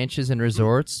 hotels, ranches, and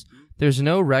resorts, there's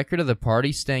no record of the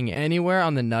party staying anywhere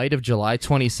on the night of July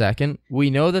 22nd. We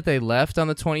know that they left on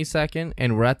the 22nd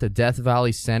and were at the Death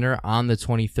Valley Center on the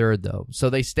 23rd, though. So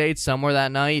they stayed somewhere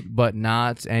that night, but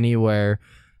not anywhere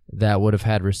that would have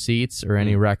had receipts or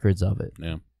any records of it.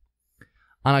 Yeah.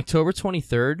 On October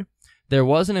 23rd, there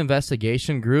was an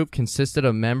investigation group consisted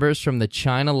of members from the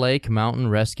China Lake Mountain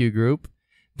Rescue Group,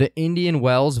 the Indian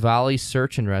Wells Valley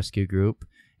Search and Rescue Group,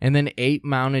 and then 8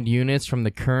 mounted units from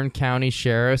the Kern County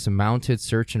Sheriff's Mounted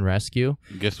Search and Rescue.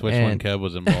 Guess which one Kev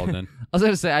was involved in? I was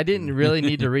going to say, I didn't really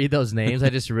need to read those names. I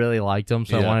just really liked them,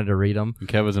 so I wanted to read them.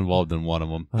 Kev was involved in one of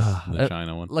them, the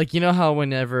China one. Like, you know how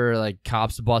whenever like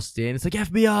cops bust in, it's like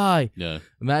FBI. Yeah.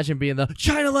 Imagine being the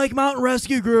China Lake Mountain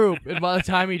Rescue Group. And by the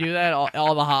time you do that,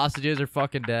 all the hostages are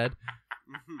fucking dead.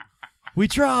 We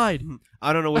tried.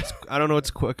 I don't know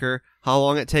what's quicker. How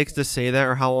long it takes to say that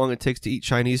or how long it takes to eat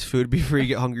Chinese food before you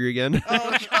get hungry again.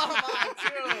 Oh, come on,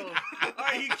 dude.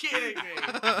 Are you kidding me?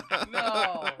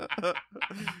 No.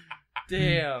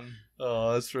 Damn.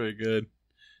 Oh, that's pretty good.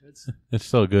 It's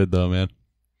so good, though, man.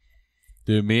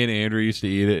 Dude, me and Andrew used to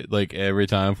eat it like every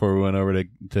time before we went over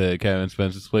to Kevin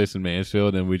Spence's place in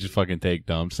Mansfield, and we just fucking take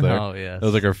dumps there. Oh, yeah. That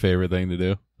was like our favorite thing to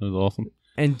do. It was awesome.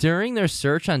 And during their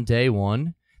search on day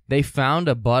 1, they found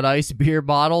a Bud Ice beer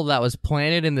bottle that was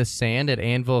planted in the sand at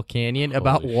Anvil Canyon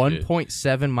about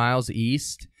 1.7 miles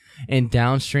east and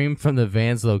downstream from the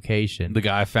van's location. The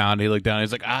guy found it, he looked down,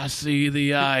 he's like, I see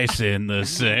the ice in the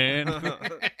sand.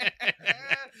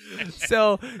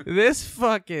 So this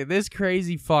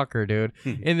crazy fucker, dude,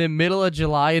 in the middle of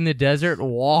July in the desert,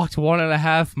 walked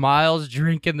 1.5 miles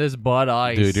drinking this Bud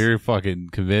Ice. Dude, you're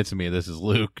fucking convincing me this is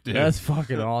Luke, dude. That's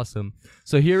fucking awesome.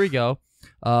 So here we go.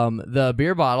 The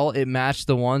beer bottle, it matched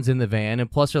the ones in the van, and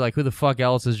plus they're like, who the fuck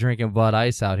else is drinking Bud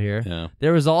Ice out here? Yeah.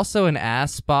 There was also an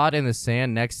ass spot in the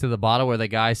sand next to the bottle where the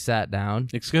guy sat down.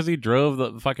 It's because he drove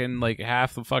the fucking, like,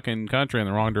 half the fucking country in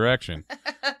the wrong direction.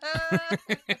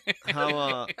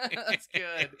 That's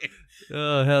good.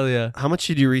 Oh, hell yeah. How much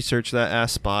did you research that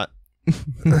ass spot?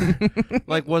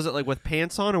 Like, was it like with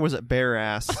pants on or was it bare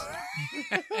ass?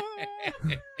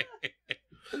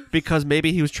 Because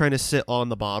maybe he was trying to sit on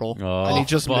the bottle and he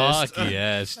just missed.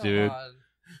 Yes, dude.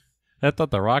 I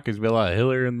thought the Rockies would be a lot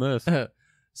hillier than this.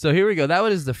 So here we go. That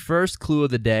was the first clue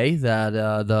of the day, that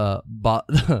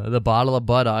the bottle of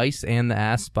Bud Ice and the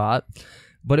ass spot.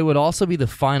 But it would also be the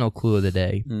final clue of the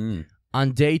day.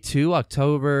 On day 2,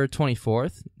 October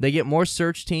 24th, they get more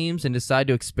search teams and decide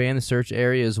to expand the search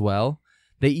area as well.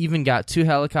 They even got 2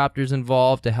 helicopters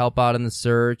involved to help out in the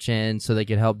search and so they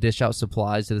could help dish out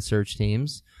supplies to the search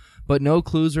teams. But no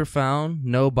clues were found,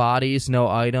 no bodies, no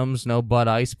items, no Bud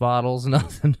Ice bottles,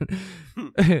 nothing.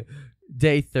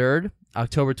 Day 3rd,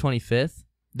 October 25th,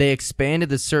 they expanded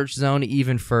the search zone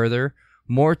even further.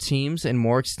 More teams and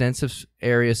more extensive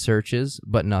area searches,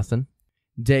 but nothing.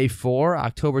 Day 4,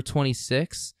 October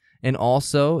 26th, and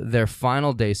also their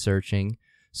final day searching.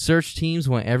 Search teams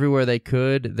went everywhere they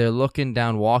could. They're looking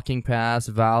down walking paths,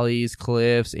 valleys,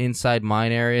 cliffs, inside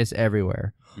mine areas,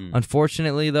 everywhere.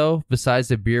 Unfortunately, though, besides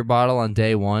the beer bottle on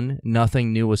day 1,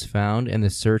 nothing new was found, and the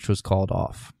search was called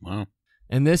off. Wow.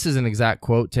 And this is an exact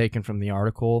quote taken from the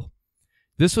article.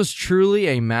 This was truly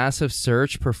a massive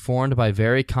search performed by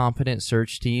very competent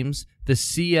search teams. The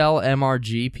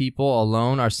CLMRG people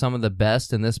alone are some of the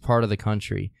best in this part of the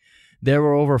country. There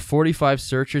were over 45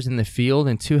 searchers in the field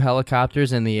and 2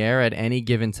 helicopters in the air at any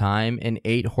given time and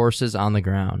 8 horses on the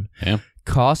ground. Yeah.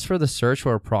 Costs for the search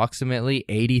were approximately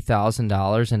 $80,000 in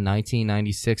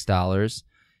 1996 dollars.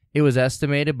 It was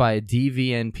estimated by a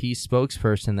DVNP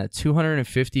spokesperson that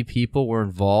 250 people were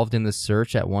involved in the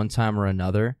search at one time or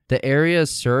another. The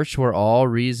areas searched were all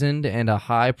reasoned and a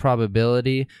high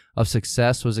probability of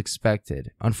success was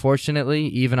expected. Unfortunately,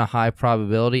 even a high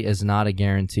probability is not a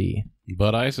guarantee.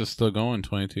 But ICE is still going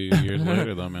 22 years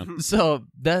later, though, man. So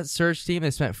that search team,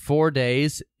 they spent 4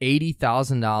 days,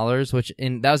 $80,000, which that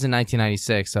was in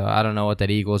 1996. So I don't know what that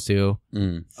equals to.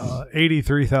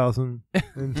 83,000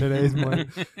 in today's money.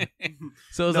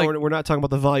 So it's we're not talking about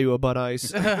the value of Bud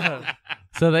Ice.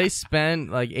 So they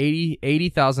spent like $80,000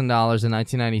 in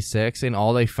 1996, and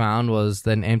all they found was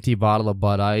an empty bottle of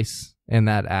Bud Ice in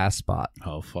that ass spot.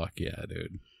 Oh, fuck yeah,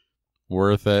 dude.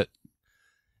 Worth it.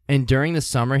 And during the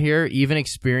summer here, even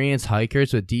experienced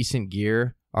hikers with decent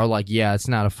gear are like, yeah, it's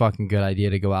not a fucking good idea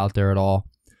to go out there at all.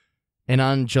 And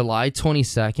on July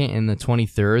 22nd and the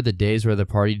 23rd, the days where the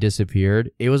party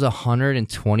disappeared, it was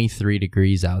 123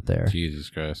 degrees out there. Jesus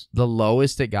Christ. The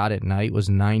lowest it got at night was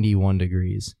 91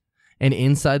 degrees. And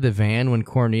inside the van, when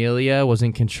Cornelia was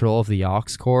in control of the aux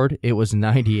cord, it was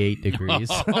 98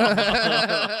 degrees.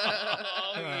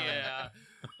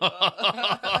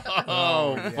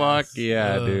 Oh, fuck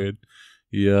yeah, dude.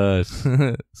 Yes.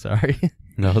 Sorry.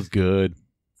 That was good.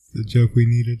 It's the joke we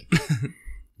needed. It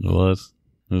was.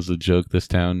 It was a joke this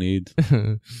town needs.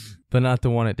 But not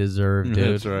the one it deserved,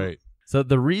 dude. That's right. So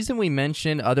the reason we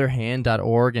mentioned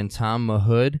otherhand.org and Tom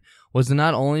Mahood was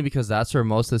not only because that's where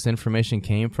most of this information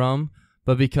came from,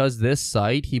 but because this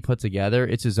site he put together,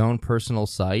 it's his own personal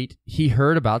site. He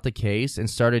heard about the case and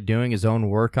started doing his own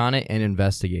work on it and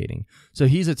investigating. So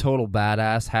he's a total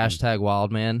badass,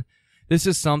 #Wildman. This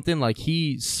is something like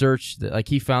he searched, like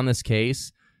he found this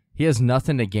case. He has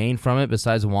nothing to gain from it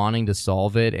besides wanting to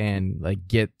solve it and like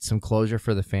get some closure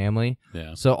for the family.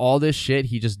 Yeah. So all this shit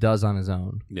he just does on his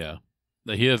own. Yeah.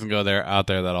 He doesn't go out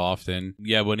there that often.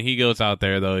 Yeah, when he goes out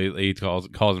there though, he calls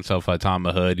himself Tom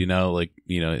Mahood.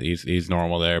 He's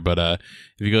normal there. But if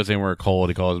he goes anywhere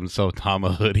cold, he calls himself Tom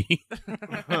Mahoodie.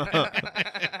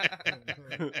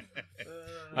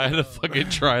 I had to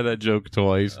fucking try that joke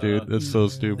twice, dude. That's so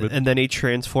stupid. And then he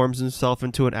transforms himself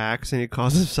into an axe and he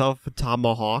calls himself a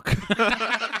tomahawk.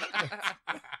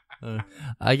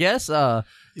 I guess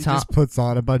He just puts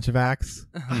on a bunch of acts.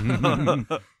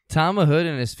 Tom Mahood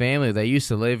and his family, they used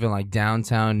to live in like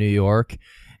downtown New York,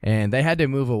 and they had to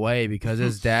move away because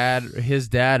his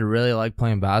dad really liked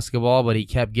playing basketball, but he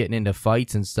kept getting into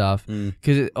fights and stuff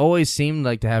because it always seemed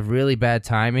like to have really bad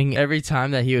timing. Every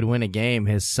time that he would win a game,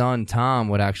 his son Tom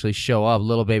would actually show up.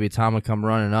 Little baby Tom would come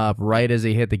running up right as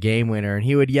he hit the game winner, and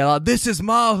he would yell out, "This is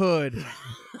my hood!"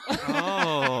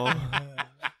 Oh.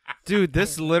 Dude,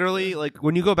 this literally, like,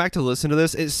 when you go back to listen to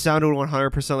this, it sounded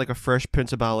 100% like a Fresh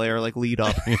Prince of Bel-Air, like, lead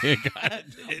up. But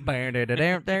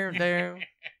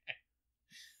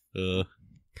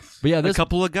yeah, A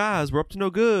couple of guys were up to no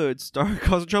good, started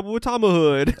causing trouble with Tom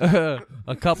Hood.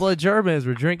 A couple of Germans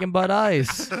were drinking Bud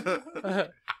Ice.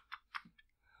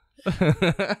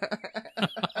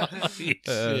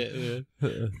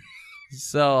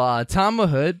 So Tom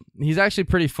Mahood, he's actually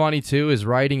pretty funny too. His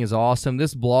writing is awesome.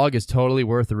 This blog is totally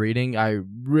worth reading. I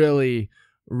really,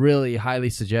 really highly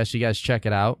suggest you guys check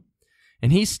it out.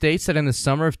 And he states that in the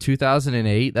summer of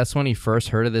 2008, that's when he first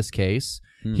heard of this case.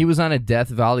 He was on a Death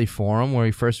Valley forum where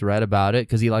he first read about it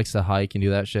because he likes to hike and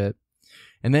do that shit.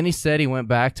 And then he said he went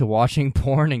back to watching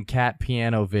porn and cat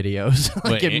piano videos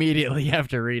immediately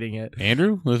after reading it.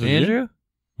 Andrew? Was it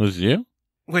you?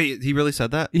 Wait, he really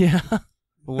said that? Yeah.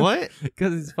 What?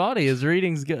 Because it's funny. His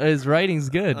writing's good,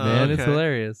 man. Okay. It's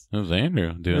hilarious. It was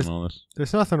Andrew doing all this.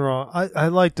 There's nothing wrong. I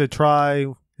like to try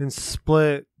and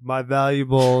split my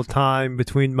valuable time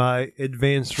between my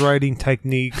advanced writing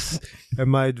techniques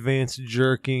and my advanced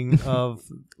jerking of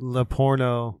the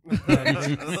porno.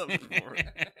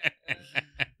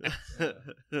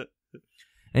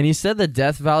 And he said the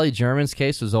Death Valley Germans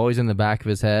case was always in the back of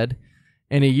his head.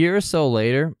 And a year or so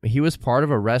later, he was part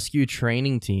of a rescue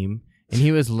training team, and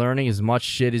he was learning as much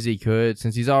shit as he could.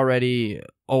 Since he's already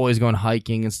always going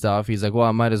hiking and stuff, he's like, well,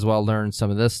 I might as well learn some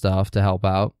of this stuff to help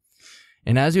out.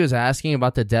 And as he was asking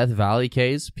about the Death Valley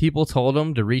case, people told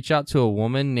him to reach out to a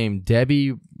woman named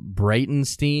Debbie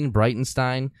Breitenstein,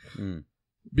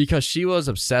 because she was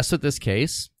obsessed with this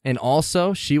case. And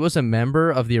also, she was a member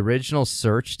of the original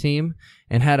search team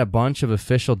and had a bunch of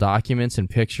official documents and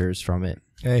pictures from it.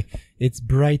 Hey, it's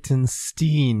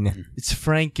Breitenstein. It's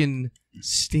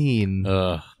Frankenstein.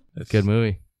 That's Good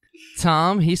movie.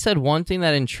 Tom, he said one thing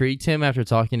that intrigued him after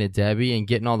talking to Debbie and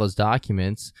getting all those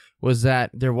documents was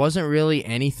that there wasn't really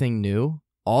anything new.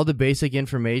 all the basic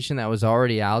information that was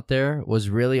already out there was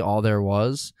really all there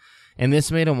was. And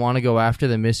this made him want to go after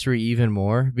the mystery even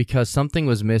more because something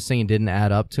was missing and didn't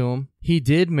add up to him. He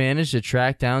did manage to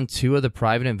track down 2 of the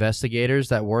private investigators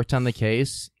that worked on the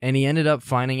case, and he ended up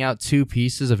finding out 2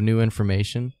 pieces of new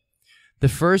information. The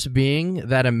first being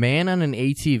that a man on an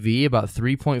ATV about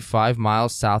 3.5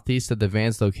 miles southeast of the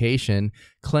van's location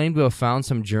claimed to have found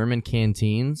some German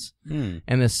canteens.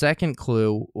 And the second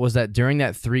clue was that during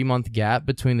that 3-month gap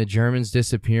between the Germans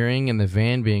disappearing and the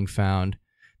van being found,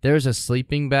 there was a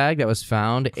sleeping bag that was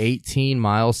found 18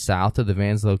 miles south of the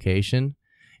van's location.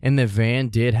 And the van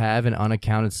did have an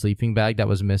unaccounted sleeping bag that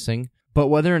was missing. But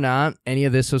whether or not any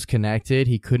of this was connected,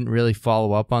 he couldn't really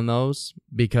follow up on those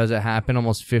because it happened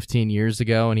almost 15 years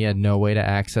ago and he had no way to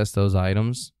access those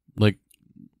items. Like,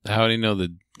 how do you know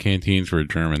the canteens were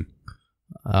German?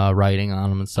 Writing on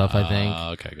them and stuff, I think.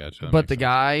 Okay, gotcha. But the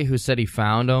guy who said he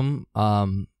found them,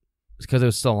 because it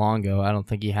was so long ago, I don't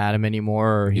think he had them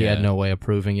anymore or he had no way of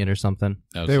proving it or something.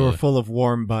 They were full of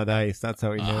warm Bud Ice. That's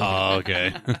how he knew. Oh,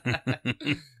 okay.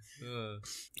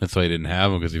 That's why he didn't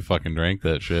have them, because he fucking drank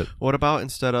that shit. What about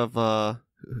instead of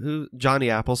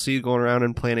Johnny Appleseed going around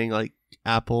and planting like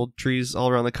apple trees all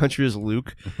around the country, is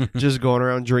Luke just going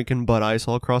around drinking Bud Ice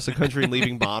all across the country and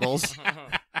leaving bottles?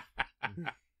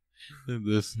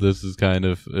 This is kind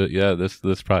of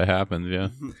this probably happens, yeah.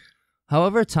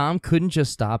 However, Tom couldn't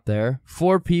just stop there.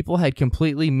 4 people had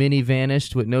completely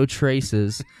mini-vanished with no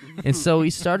traces, and so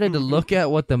he started to look at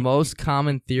what the most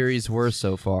common theories were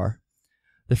so far.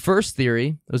 The first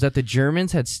theory was that the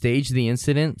Germans had staged the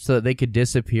incident so that they could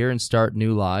disappear and start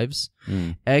new lives.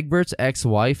 Egbert's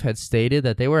ex-wife had stated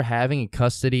that they were having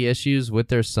custody issues with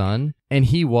their son, and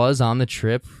he was on the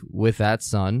trip with that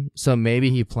son, so maybe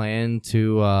he planned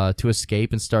to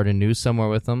escape and start anew somewhere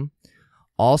with them.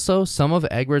 Also, some of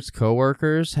Egbert's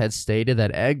co-workers had stated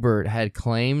that Egbert had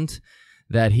claimed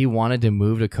that he wanted to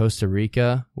move to Costa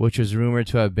Rica, which was rumored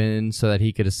to have been so that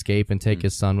he could escape and take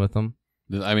his son with him.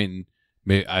 I mean,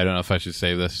 maybe, I don't know if I should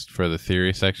save this for the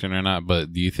theory section or not,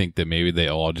 but do you think that maybe they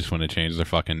all just want to change their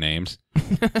fucking names?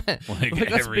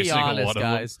 Let's be honest,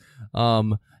 guys.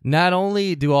 Not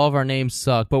only do all of our names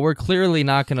suck, but we're clearly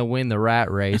not going to win the rat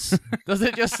race. Does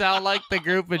it just sound like the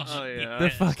group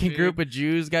of group of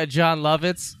Jews got John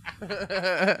Lovitz?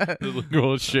 The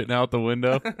girl shitting out the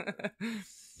window.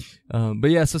 But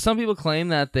yeah, so some people claim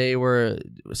that they were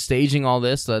staging all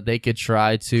this so that they could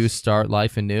try to start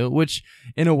life anew, which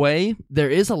in a way,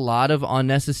 there is a lot of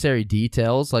unnecessary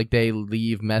details. Like they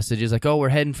leave messages like, oh, we're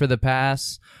heading for the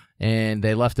pass. And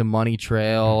they left a money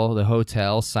trail, the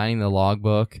hotel, signing the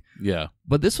logbook. Yeah.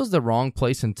 But this was the wrong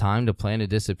place and time to plan a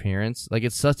disappearance. Like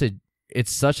it's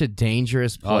such a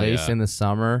dangerous place in the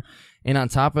summer. And on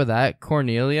top of that,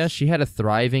 Cornelia, she had a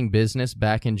thriving business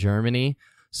back in Germany.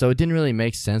 So it didn't really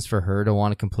make sense for her to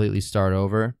want to completely start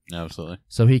over. Absolutely.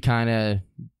 So he kind of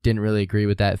didn't really agree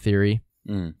with that theory.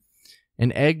 And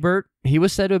Egbert, he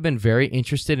was said to have been very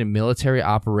interested in military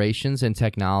operations and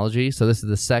technology. So this is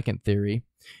the second theory.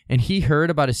 And he heard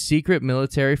about a secret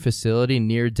military facility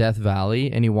near Death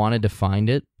Valley, and he wanted to find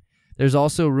it. There's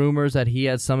also rumors that he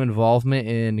had some involvement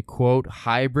in, quote,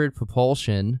 hybrid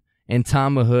propulsion. And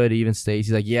Tom Mahood even states,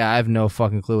 he's like, yeah, I have no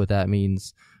fucking clue what that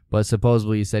means. But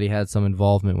supposedly he said he had some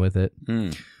involvement with it.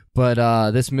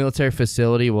 But this military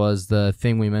facility was the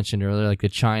thing we mentioned earlier, like the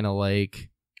China Lake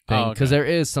thing. Because there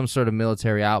is some sort of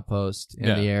military outpost in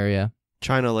the area.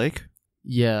 China Lake?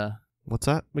 Yeah. What's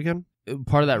that again?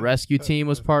 Part of that rescue team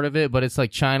was part of it, but it's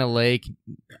like China Lake.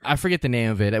 I forget the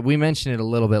name of it. We mentioned it a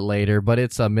little bit later, but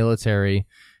it's a military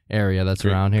area that's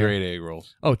around here. Great egg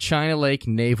rolls. Oh, China Lake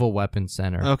Naval Weapons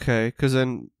Center. Okay, because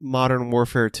in Modern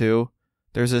Warfare 2,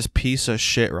 there's this piece of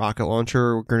shit rocket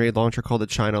launcher, or grenade launcher called the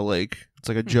China Lake. It's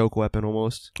like a joke weapon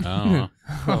almost. Oh.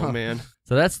 Oh, man.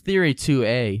 So that's theory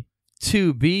 2A.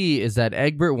 2B is that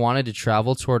Egbert wanted to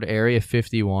travel toward Area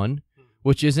 51,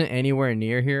 which isn't anywhere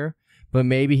near here. But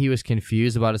maybe he was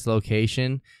confused about its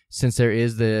location since there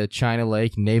is the China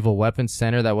Lake Naval Weapons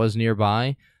Center that was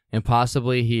nearby. And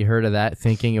possibly he heard of that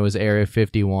thinking it was Area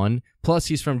 51. Plus,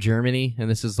 he's from Germany, and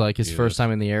this is like his first time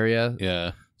in the area.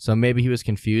 Yeah. So maybe he was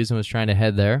confused and was trying to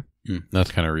head there.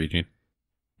 That's kind of reaching.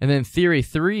 And then theory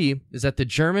 3 is that the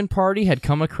German party had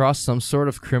come across some sort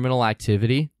of criminal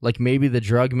activity, like maybe the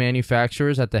drug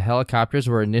manufacturers that the helicopters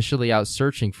were initially out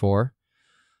searching for.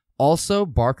 Also,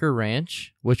 Barker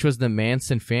Ranch, which was the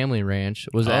Manson family ranch,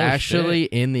 was actually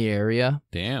in the area.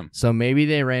 Damn. So maybe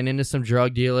they ran into some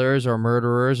drug dealers or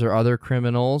murderers or other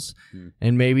criminals,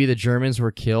 and maybe the Germans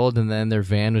were killed and then their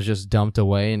van was just dumped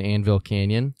away in Anvil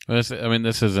Canyon. This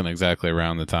isn't exactly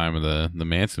around the time of the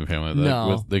Manson family,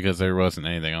 No. because there wasn't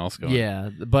anything else going. Yeah,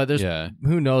 but there's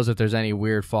who knows if there's any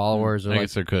weird followers or I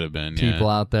guess there could have been people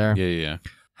out there. Yeah.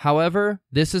 However,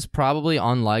 this is probably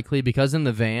unlikely because in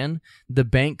the van, the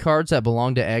bank cards that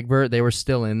belonged to Egbert, they were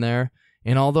still in there.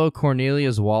 And although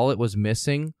Cornelia's wallet was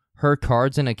missing, her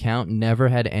cards and account never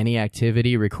had any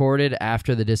activity recorded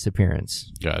after the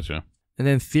disappearance. Gotcha. And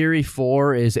then theory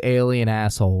 4 is alien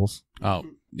assholes. Oh,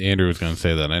 Andrew was going to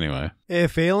say that anyway.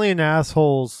 If alien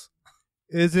assholes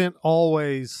isn't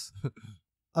always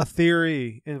a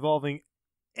theory involving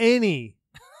any,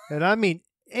 and I mean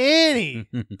any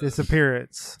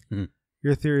disappearance,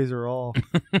 your theories are all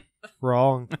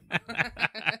wrong.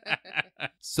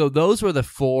 So those were the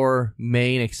 4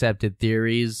 main accepted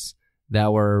theories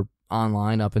that were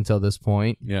online up until this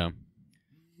point. Yeah.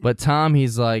 But Tom,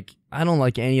 he's like, I don't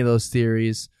like any of those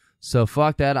theories, so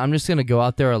fuck that. I'm just going to go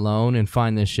out there alone and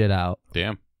find this shit out.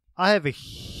 Damn. I have a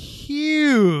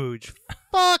huge,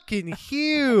 fucking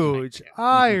huge,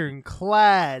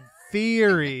 ironclad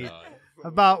theory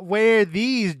about where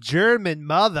these German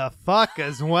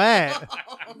motherfuckers went.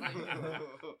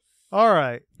 All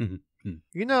right.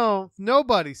 You know,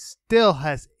 nobody still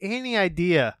has any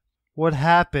idea what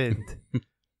happened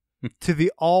to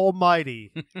the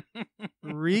almighty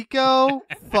Rico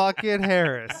fucking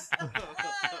Harris.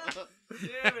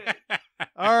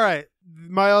 All right.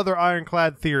 My other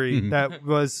ironclad theory that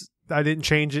was, I didn't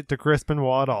change it to Chris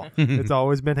Benoit at all. It's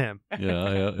always been him.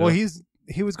 Yeah. Well,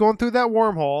 he was going through that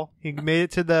wormhole. He made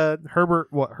it to the Herbert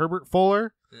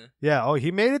Fuller? Yeah,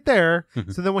 he made it there.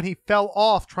 So then when he fell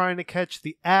off trying to catch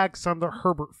the axe on the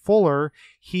Herbert Fuller,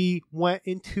 he went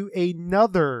into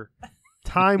another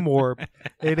time warp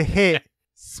and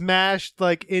smashed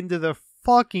like into the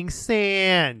fucking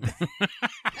sand.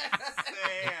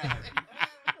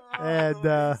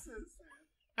 And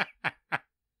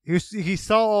he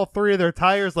saw all 3 of their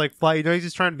tires like fly. You know, he's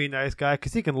just trying to be a nice guy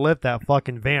because he can lift that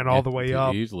fucking van all the way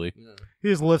up easily. He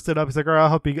just lifts it up. He's like, all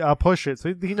right, I'll push it.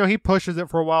 So he pushes it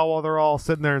for a while they're all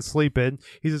sitting there and sleeping.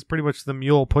 He's just pretty much the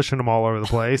mule pushing them all over the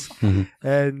place.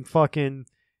 And fucking,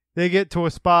 they get to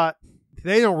a spot.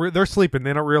 They're sleeping.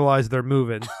 They don't realize they're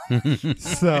moving.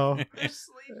 So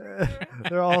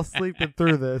they're all sleeping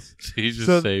through this. He's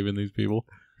just saving these people.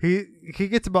 He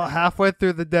gets about halfway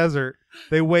through the desert.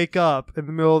 They wake up in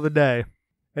the middle of the day,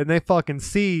 and they fucking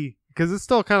see, because it's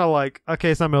still kind of like,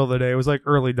 okay, it's not middle of the day. It was like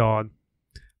early dawn.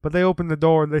 But they open the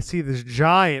door, and they see this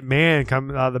giant man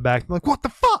coming out of the back. They're like, what the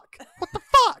fuck? What the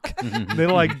fuck? They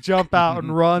like jump out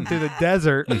and run through the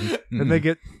desert, and they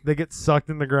get sucked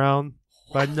in the ground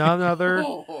by none other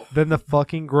than the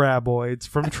fucking graboids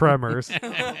from Tremors.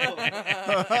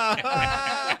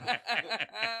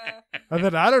 And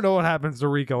then I don't know what happens to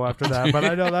Rico after that, but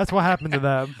I know that's what happened to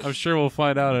them. I'm sure we'll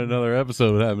find out in another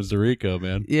episode what happens to Rico,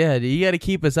 man. Yeah, you got to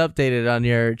keep us updated on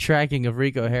your tracking of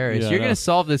Rico Harris. Yeah, You're going to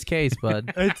solve this case,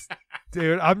 bud.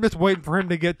 Dude, I'm just waiting for him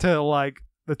to get to like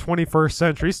the 21st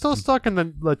century. He's still stuck in the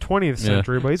 20th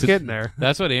century, but he's getting there.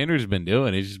 That's what Andrew's been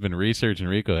doing. He's just been researching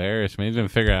Rico Harris. Man, he's been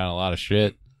figuring out a lot of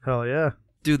shit. Hell yeah.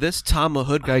 Dude, this Tom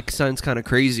LaHood guy sounds kind of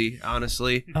crazy,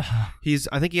 honestly.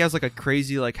 I think he has like a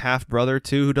crazy like half brother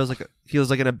too who does like he was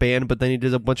like in a band, but then he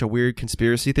does a bunch of weird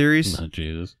conspiracy theories. Oh,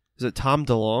 Jesus. Is it Tom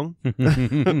DeLong?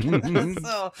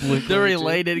 They're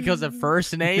related because of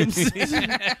first names.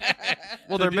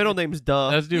 Well, their middle name's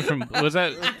Duh. That's dude from was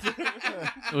that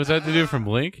the dude from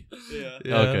Blink? Yeah.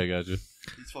 Okay, gotcha.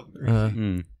 He's fucking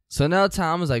crazy. So now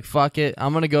Tom was like, fuck it,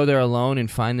 I'm going to go there alone and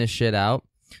find this shit out.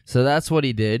 So that's what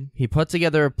he did. He put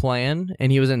together a plan,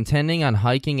 and he was intending on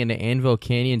hiking into Anvil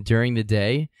Canyon during the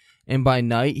day, and by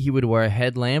night he would wear a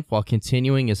headlamp while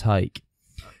continuing his hike.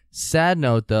 Sad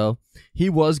note, though, he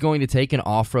was going to take an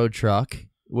off-road truck,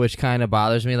 which kind of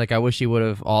bothers me. Like, I wish he would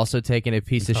have also taken a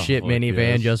piece of shit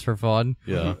minivan just for fun.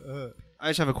 Yeah. I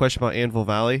just have a question about Anvil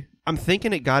Valley. I'm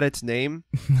thinking it got its name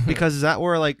because is that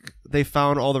where like they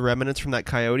found all the remnants from that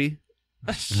coyote?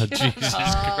 Oh, Jesus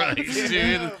Christ,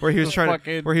 dude! Where he was trying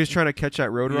to catch that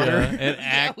Roadrunner. An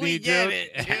Acme joke.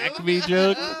 Acme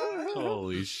joke.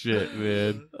 Holy shit,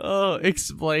 man! Oh,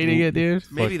 explaining it, dude.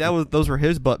 Maybe those were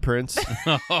his butt prints.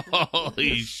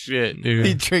 Holy shit, dude!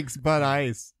 He drinks Bud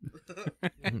Ice.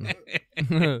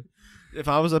 If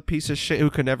I was a piece of shit who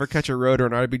could never catch a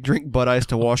Roadrunner, I'd be drinking Bud Ice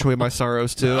to wash away my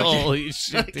sorrows too. Holy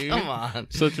shit, dude! Come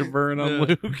on, such a burn on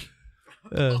Luke.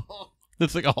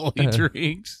 That's like all he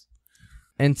drinks.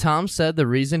 And Tom said the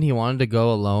reason he wanted to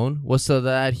go alone was so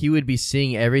that he would be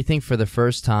seeing everything for the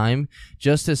first time,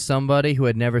 just as somebody who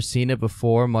had never seen it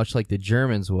before, much like the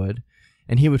Germans would,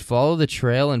 and he would follow the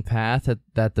trail and path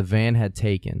that the van had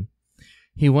taken.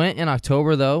 He went in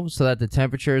October, though, so that the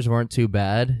temperatures weren't too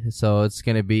bad. So it's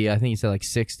going to be, I think he said like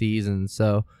 60s, and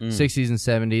so 60s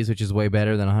and 70s, which is way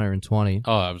better than 120.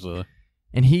 Oh, absolutely.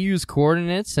 And he used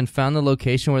coordinates and found the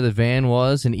location where the van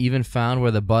was, and even found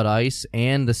where the Bud Ice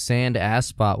and the sand ass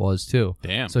spot was, too.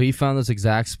 Damn. So he found those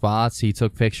exact spots. He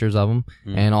took pictures of them,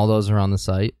 and all those are on the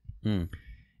site. And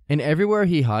everywhere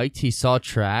he hiked, he saw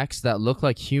tracks that looked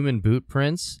like human boot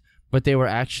prints, but they were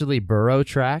actually burrow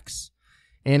tracks.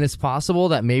 And it's possible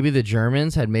that maybe the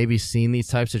Germans had maybe seen these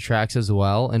types of tracks as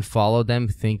well and followed them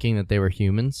thinking that they were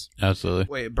humans. Absolutely.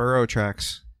 Wait, burrow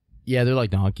tracks. Yeah, they're like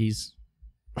donkeys.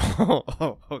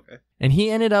 Oh, okay. And he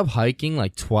ended up hiking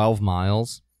like 12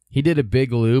 miles. He did a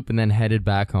big loop and then headed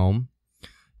back home.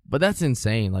 But that's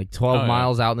insane. Like 12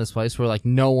 miles out in this place where like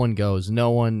no one goes. No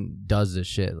one does this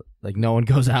shit. Like no one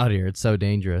goes out here. It's so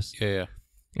dangerous. Yeah.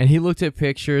 And he looked at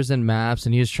pictures and maps,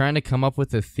 and he was trying to come up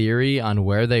with a theory on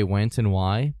where they went and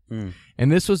why. And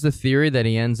this was the theory that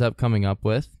he ends up coming up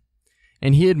with.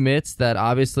 And he admits that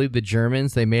obviously the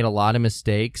Germans, they made a lot of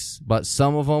mistakes, but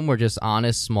some of them were just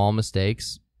honest, small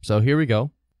mistakes. So here we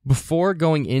go. Before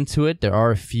going into it, there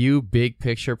are a few big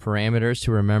picture parameters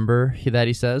to remember that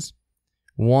he says.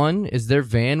 One is their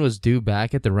van was due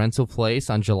back at the rental place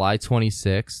on July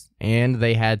 26th, and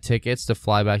they had tickets to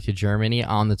fly back to Germany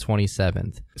on the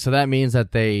 27th. So that means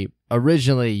that they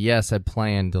originally, yes, had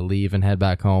planned to leave and head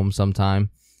back home sometime,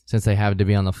 since they had to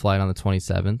be on the flight on the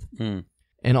 27th.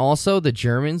 And also, the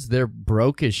Germans, they're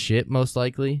broke as shit, most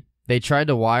likely. They tried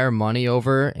to wire money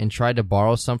over and tried to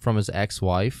borrow some from his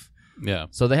ex-wife. Yeah.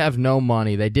 So they have no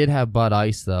money. They did have Bud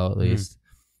Ice, though, at least.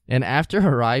 And after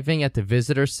arriving at the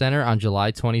visitor center on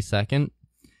July 22nd,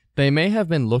 they may have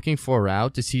been looking for a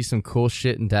route to see some cool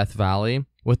shit in Death Valley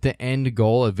with the end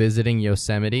goal of visiting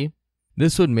Yosemite.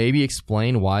 This would maybe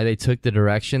explain why they took the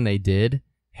direction they did,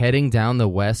 heading down the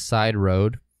West Side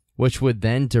Road, which would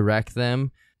then direct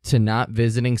them to not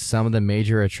visiting some of the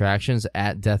major attractions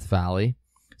at Death Valley.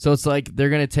 So it's like they're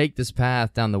going to take this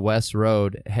path down the West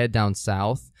Road, head down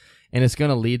south, and it's going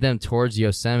to lead them towards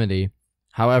Yosemite.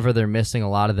 However, they're missing a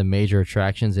lot of the major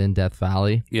attractions in Death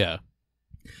Valley. Yeah.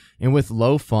 And with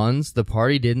low funds, the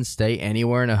party didn't stay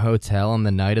anywhere in a hotel on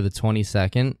the night of the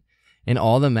 22nd. And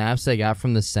all the maps they got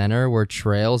from the center were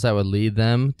trails that would lead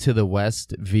them to the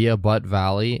west via Butte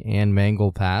Valley and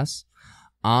Mangle Pass,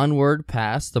 onward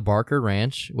past the Barker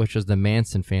Ranch, which was the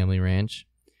Manson family ranch,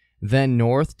 then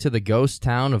north to the ghost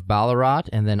town of Ballarat,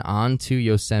 and then on to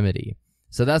Yosemite.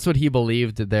 So that's what he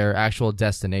believed their actual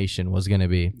destination was going to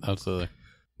be. Absolutely.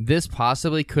 This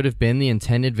possibly could have been the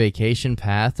intended vacation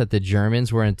path that the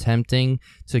Germans were attempting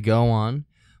to go on.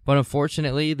 But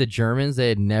unfortunately, the Germans, they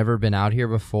had never been out here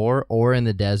before or in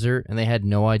the desert, and they had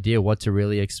no idea what to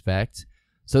really expect.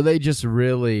 So they just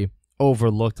really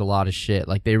overlooked a lot of shit.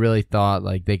 Like, they really thought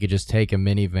like they could just take a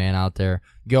minivan out there,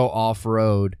 go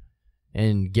off-road,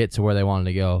 and get to where they wanted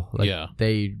to go. Like,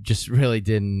 they just really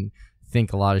didn't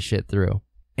think a lot of shit through.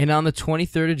 And on the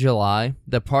 23rd of July,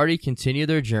 the party continued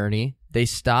their journey. They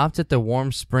stopped at the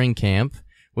Warm Spring Camp,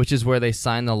 which is where they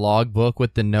signed the logbook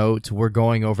with the note, "We're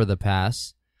going over the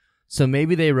pass." So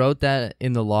maybe they wrote that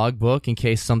in the logbook in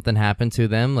case something happened to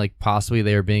them, like possibly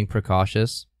they were being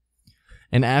precautious.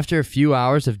 And after a few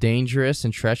hours of dangerous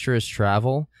and treacherous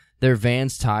travel, their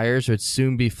van's tires would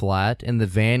soon be flat, and the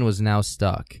van was now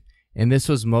stuck. And this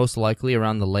was most likely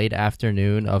around the late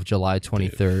afternoon of July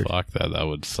 23rd. Dude, fuck that. That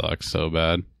would suck so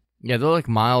bad. Yeah, they're like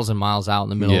miles and miles out in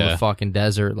the middle of the fucking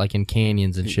desert, like in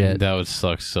canyons and shit. That would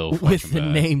suck so fucking with the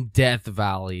bad. name Death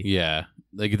Valley. Yeah.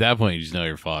 Like, at that point, you just know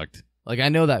you're fucked. Like, I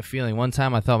know that feeling. One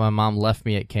time I thought my mom left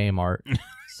me at Kmart.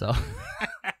 So.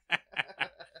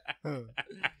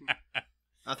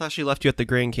 I thought she left you at the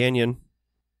Grand Canyon.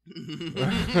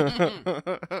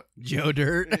 Joe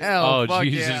Dirt. Hell, fuck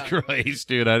Jesus yeah. Christ,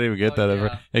 dude. I didn't even get Fuck that ever.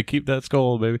 yeah. Hey, keep that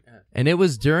skull, baby. And it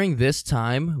was during this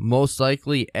time, most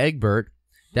likely Egbert,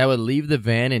 that would leave the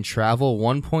van and travel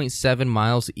 1.7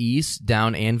 miles east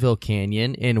down Anvil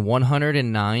Canyon in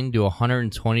 109 to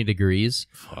 120 degrees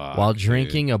while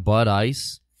drinking a Bud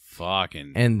Ice.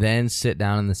 Fucking. And then sit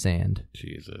down in the sand.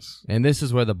 Jesus. And this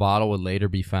is where the bottle would later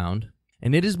be found.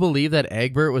 And it is believed that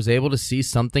Egbert was able to see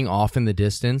something off in the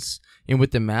distance, and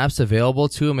with the maps available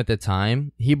to him at the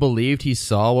time, he believed he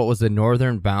saw what was the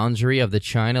northern boundary of the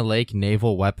China Lake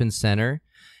Naval Weapons Center,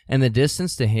 And the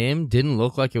distance to him didn't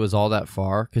look like it was all that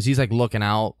far because he's like looking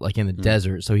out like in the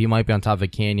desert. So he might be on top of a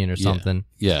canyon or something.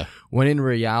 Yeah. When in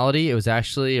reality, it was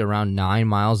actually around 9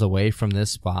 miles away from this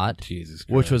spot, Jesus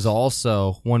Christ. which was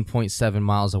also 1.7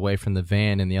 miles away from the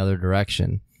van in the other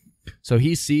direction. So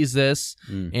he sees this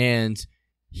and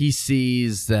he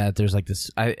sees that there's like this,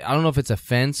 I don't know if it's a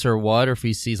fence or what, or if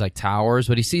he sees like towers,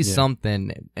 but he sees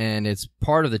something and it's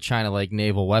part of the China Lake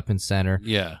Naval Weapons Center.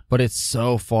 Yeah. But it's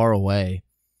so far away.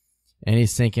 And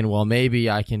he's thinking, well, maybe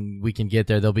we can get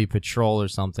there. There'll be patrol or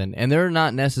something. And they're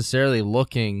not necessarily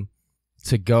looking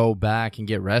to go back and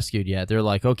get rescued yet. They're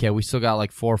like, okay, we still got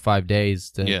like 4 or 5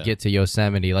 days to get to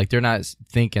Yosemite. Like they're not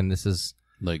thinking this is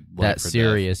like that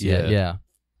serious yet. Yeah.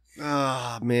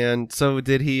 Ah, man. So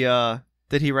did he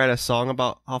write a song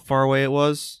about how far away it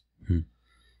was?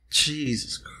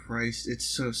 Jesus Christ, it's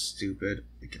so stupid.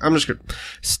 I'm just gonna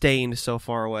stained so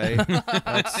far away.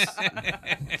 I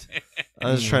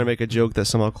was trying to make a joke that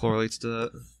somehow correlates to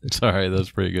that. It's all right.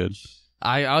 That's pretty good.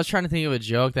 I was trying to think of a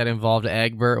joke that involved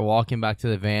Egbert walking back to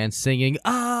the van singing,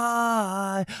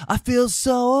 I feel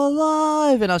so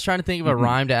alive. And I was trying to think of a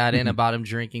rhyme to add in about him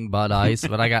drinking Bud Ice,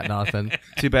 but I got nothing.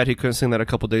 Too bad he couldn't sing that a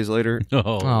couple days later.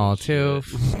 Oh, too.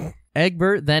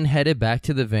 Egbert then headed back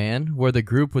to the van where the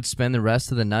group would spend the rest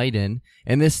of the night in,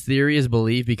 and this theory is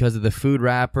believed because of the food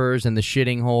wrappers and the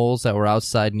shitting holes that were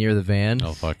outside near the van.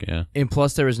 Oh, fuck yeah. And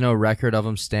plus there was no record of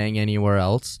them staying anywhere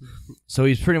else. So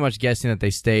he's pretty much guessing that they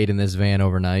stayed in this van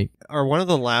overnight. Are one of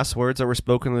the last words that were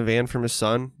spoken in the van from his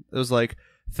son, it was like,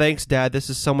 thanks, Dad, this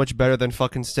is so much better than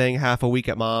fucking staying half a week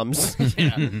at Mom's.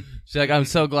 She's like, I'm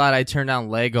so glad I turned down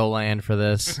Legoland for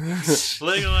this.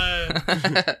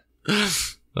 Legoland!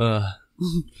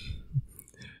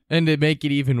 And to make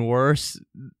it even worse,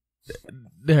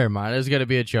 never mind. There's gonna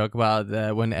be a joke about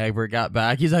that when Egbert got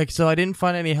back. He's like, so I didn't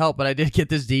find any help, but I did get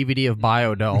this DVD of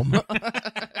Biodome.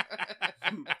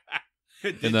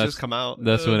 It did just come out.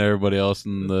 That's when everybody else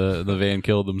in the van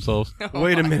killed themselves.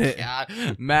 Wait a minute.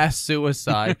 God. Mass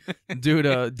suicide due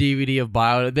to DVD of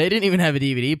Biodome. They didn't even have a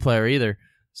DVD player either.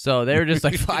 So they were just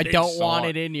like, I don't want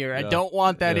it in here. I don't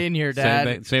want that in here,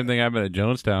 Dad. Same thing happened at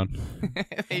Jonestown.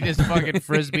 They just fucking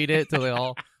frisbeed it till they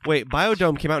all... Wait,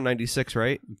 Biodome came out in 96,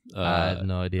 right? I have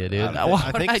no idea, dude.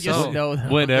 I think I just so. know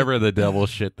that? Whenever the devil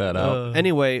shit that out.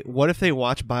 Anyway, what if they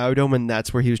watch Biodome and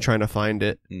that's where he was trying to find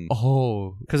it?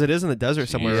 Oh. Because it is in the desert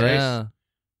somewhere, right? Yeah.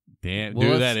 Damn, Well,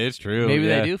 dude, that is true. Maybe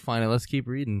yeah. they do find it. Let's keep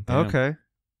reading. Okay.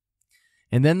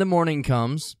 And then the morning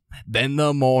comes.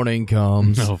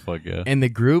 Oh, fuck yeah. And the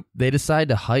group, they decide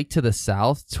to hike to the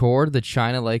south toward the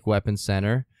China Lake Weapons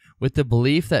Center with the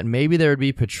belief that maybe there would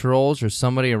be patrols or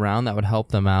somebody around that would help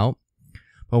them out.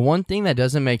 But one thing that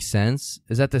doesn't make sense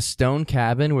is that the stone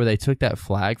cabin where they took that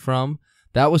flag from,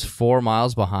 that was 4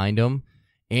 miles behind them,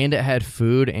 and it had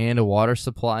food and a water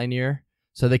supply near.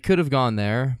 So they could have gone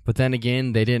there, but then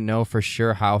again, they didn't know for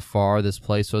sure how far this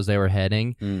place was they were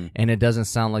heading, and it doesn't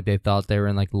sound like they thought they were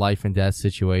in like life and death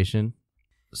situation.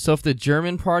 So if the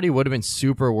German party would have been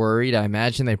super worried, I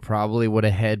imagine they probably would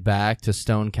have head back to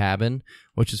Stone Cabin,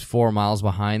 which is 4 miles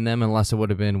behind them, unless it would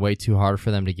have been way too hard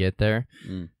for them to get there.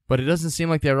 But it doesn't seem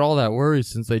like they were all that worried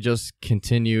since they just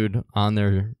continued on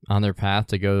their path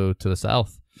to go to the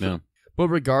south. Yeah. But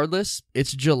regardless,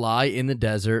 it's July in the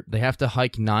desert. They have to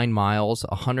hike 9 miles,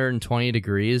 120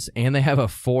 degrees, and they have a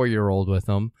 4-year-old with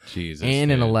them. Jesus. And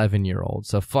an 11-year-old.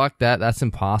 So fuck that. That's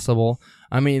impossible.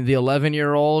 I mean, the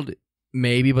 11-year-old,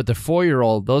 maybe, but the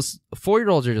 4-year-old, those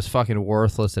 4-year-olds are just fucking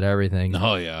worthless at everything.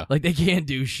 Oh, yeah. Like, they can't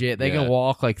do shit. They can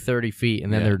walk like 30 feet,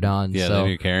 and then they're done. Yeah, then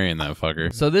you're carrying that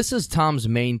fucker. So this is Tom's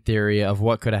main theory of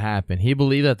what could have happened. He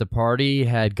believed that the party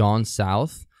had gone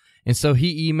south. And so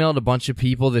he emailed a bunch of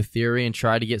people the theory and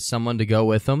tried to get someone to go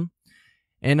with him.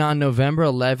 And on November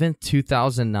 11th,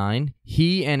 2009,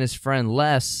 he and his friend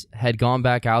Les had gone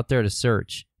back out there to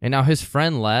search. And now his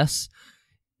friend Les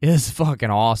is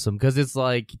fucking awesome because it's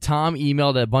like Tom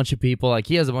emailed a bunch of people. Like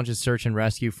he has a bunch of search and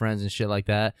rescue friends and shit like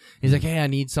that. He's like, hey, I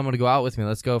need someone to go out with me.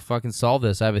 Let's go fucking solve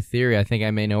this. I have a theory. I think I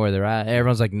may know where they're at.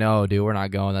 Everyone's like, no, dude, we're not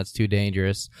going. That's too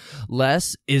dangerous.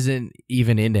 Les isn't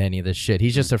even into any of this shit.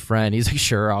 He's just a friend. He's like,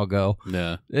 sure, I'll go.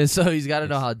 Yeah. And so he's got to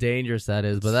know how dangerous that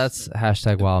is. But that's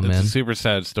hashtag wild man. It's a super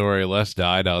sad story. Les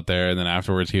died out there, and then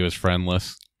afterwards he was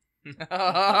friendless. It's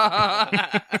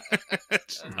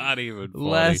not even funny.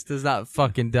 Les does not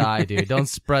fucking die, dude. Don't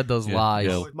spread those lies.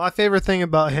 Yeah. My favorite thing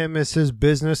about him is his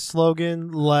business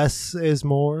slogan, less is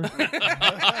more.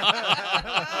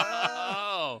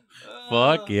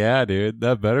 Fuck yeah, dude.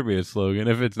 That better be a slogan.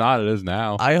 If it's not, it is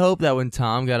now. I hope that when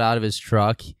Tom got out of his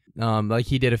truck, like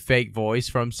he did a fake voice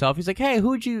for himself. He's like, hey,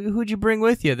 who'd you bring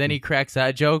with you? Then he cracks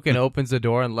that joke and opens the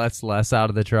door and lets Les out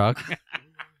of the truck.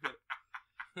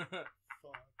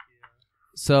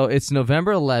 So it's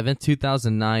November 11th,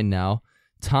 2009 now.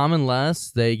 Tom and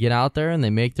Les, they get out there and they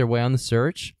make their way on the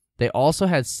search. They also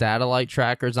had satellite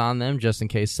trackers on them just in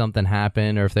case something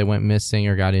happened or if they went missing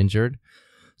or got injured.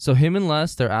 So him and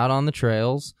Les, they're out on the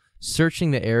trails,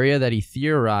 searching the area that he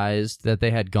theorized that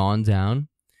they had gone down.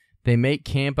 They make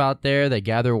camp out there, they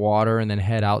gather water, and then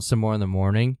head out some more in the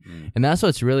morning. And that's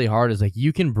what's really hard is, like,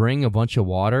 you can bring a bunch of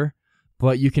water,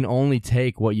 but you can only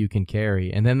take what you can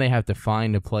carry. And then they have to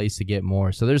find a place to get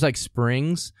more. So there's, like,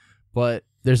 springs, but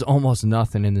there's almost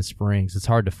nothing in the springs. It's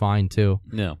hard to find, too.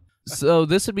 No. So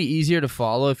this would be easier to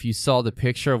follow if you saw the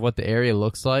picture of what the area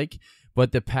looks like.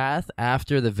 But the path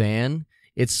after the van,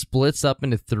 it splits up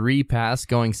into 3 paths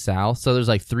going south. So there's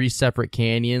like 3 separate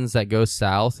canyons that go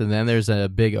south, and then there's a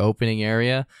big opening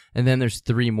area, and then there's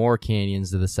 3 more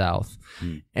canyons to the south.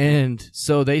 And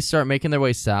so they start making their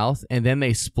way south, and then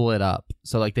they split up.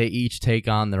 So like they each take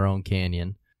on their own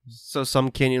canyon. So some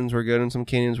canyons were good and some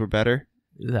canyons were better.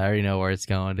 I already know where it's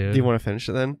going, dude. Do you want to finish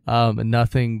it then?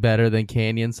 Nothing better than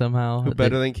Canyon somehow. Who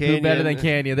better than Canyon? Who better than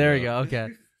Canyon? There we go. Okay.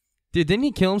 Dude, didn't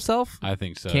he kill himself? I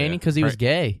think so. Canyon, because he was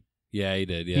gay. Yeah, he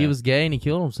did. Yeah, He was gay and he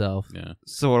killed himself. Yeah.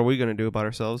 So what are we gonna do about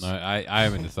ourselves? I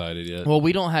haven't decided yet. Well,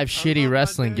 we don't have shitty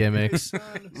wrestling gimmicks.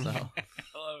 So.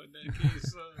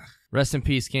 Rest in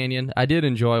peace, Canyon. I did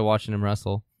enjoy watching him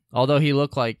wrestle. Although he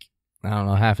looked like, I don't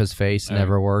know, half his face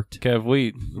never worked. Kev,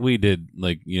 we did,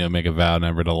 like, make a vow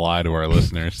never to lie to our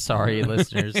listeners. Sorry,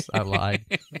 listeners. I lied.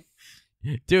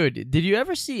 Dude, did you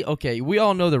ever see, okay, we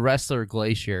all know the wrestler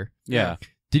Glacier. Yeah.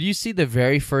 Did you see the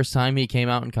very first time he came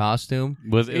out in costume?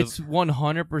 It's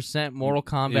 100% Mortal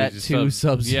Kombat 2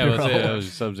 Sub-Zero. Yeah, it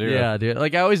was Sub-Zero. Yeah, dude.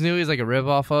 Like, I always knew he was like a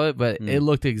ripoff of it, but it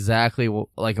looked exactly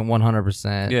like a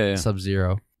 100%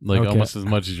 Sub-Zero. Like almost as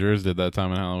much as yours did that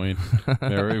time on Halloween.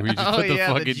 We just put the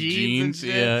fucking jeans.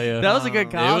 Yeah. That was a good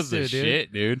costume, it was the dude.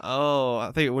 shit, dude. Oh,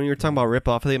 I think when you were talking about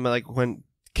ripoff, I think like when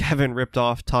Kevin ripped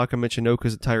off Taka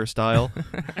Michinoku's entire style.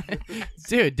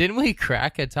 Dude, didn't we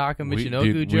crack a Taka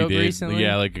Michinoku joke we did. recently?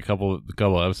 Yeah, like a couple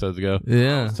episodes ago.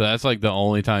 Yeah. So that's like the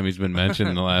only time he's been mentioned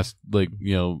in the last, like,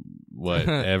 what,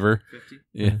 ever? 50?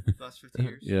 Yeah. Last 50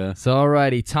 years. Yeah. So,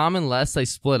 alrighty. Tom and Les, they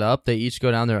split up. They each go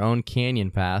down their own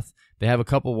canyon path. They have a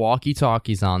couple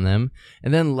walkie-talkies on them.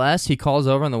 And then Les, he calls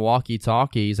over on the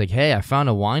walkie-talkie. He's like, hey, I found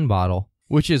a wine bottle.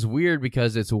 Which is weird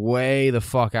because it's way the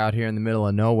fuck out here in the middle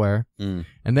of nowhere. And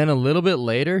then a little bit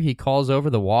later, he calls over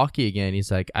the walkie again. He's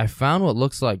like, I found what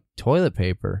looks like toilet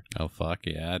paper. Oh, fuck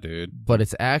yeah, dude. But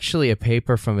it's actually a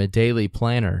paper from a daily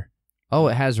planner. Oh,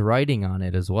 it has writing on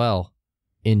it as well.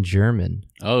 In German.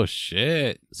 Oh,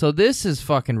 shit. So this is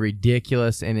fucking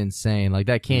ridiculous and insane. Like,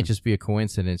 that can't just be a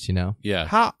coincidence, Yeah.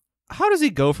 How does he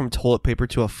go from toilet paper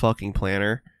to a fucking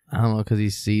planner? I don't know, because he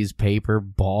sees paper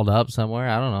balled up somewhere.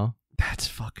 I don't know. That's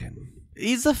fucking...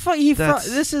 He's the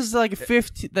this is like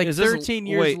 13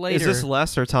 years later. Is this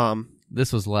Les or Tom?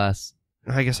 This was Les.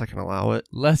 I guess I can allow it.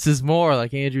 Less is more,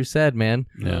 like Andrew said, man.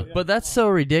 Yeah. But that's so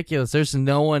ridiculous. There's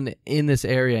no one in this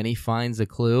area, and he finds a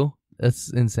clue.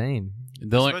 That's insane.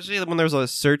 Especially when there's a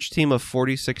search team of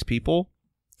 46 people.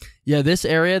 Yeah, this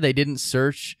area, they didn't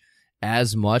search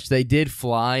as much. They did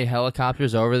fly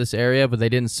helicopters over this area, but they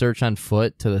didn't search on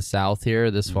foot to the south here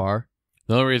this far.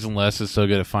 The only reason Les is so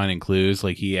good at finding clues,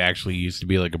 like, he actually used to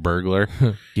be like a burglar.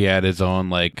 He had his own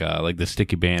like the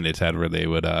sticky bandits had where they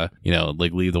would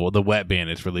like leave the wet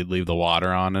bandits where they'd leave the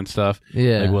water on and stuff.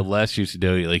 Yeah, like what Les used to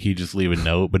do, like he'd just leave a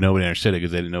note, but nobody understood it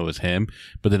because they didn't know it was him.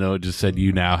 But the note just said,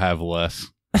 "You now have Les."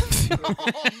 Oh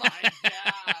my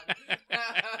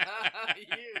god! You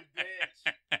bitch!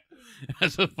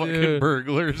 That's a fucking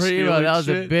burglar. Primo, that was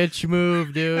a bitch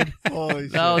move, dude. Holy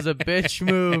shit. That was a bitch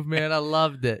move, man. I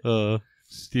loved it.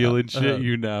 Stealing shit,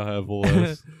 you now have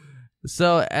Les.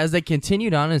 So, as they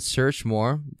continued on and searched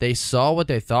more, they saw what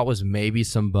they thought was maybe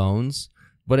some bones,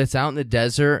 but it's out in the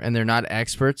desert and they're not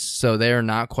experts, so they are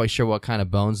not quite sure what kind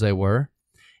of bones they were.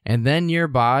 And then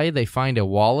nearby, they find a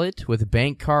wallet with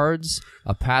bank cards,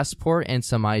 a passport, and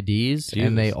some IDs,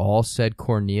 and they all said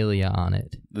Cornelia on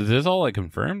it. Is this all like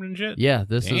confirmed and shit? Yeah,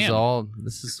 this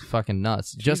is fucking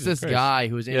nuts. Just this Christ. guy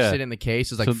who's interested in the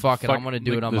case is like, fuck it, I'm going to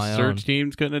do it on my own. The search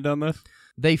teams couldn't have done this?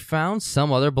 They found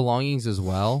some other belongings as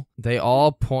well. They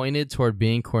all pointed toward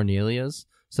being Cornelia's,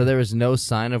 so there was no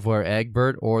sign of where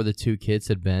Egbert or the 2 kids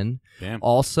had been. Damn.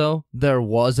 Also, there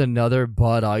was another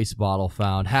Bud Ice bottle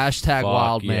found. Hashtag Fuck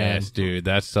Wildman. yes, dude.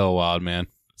 That's so wild, man.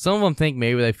 Some of them think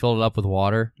maybe they filled it up with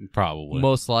water. Probably.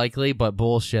 Most likely, but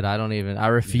bullshit. I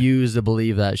refuse to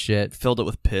believe that shit. Filled it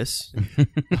with piss.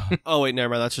 Oh, wait, never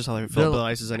mind. That's just how they fill the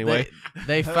ices anyway.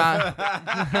 They found...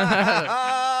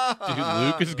 Dude,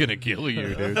 Luke is gonna kill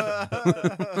you, dude.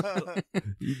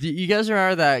 You guys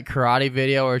remember that karate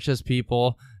video where it's just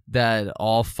people that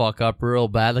all fuck up real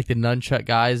bad, like the nunchuck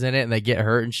guys in it, and they get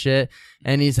hurt and shit?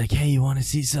 And he's like, hey, you want to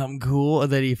see something cool?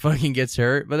 And then he fucking gets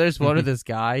hurt. But there's one of this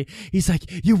guy. He's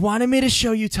like, you wanted me to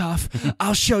show you tough?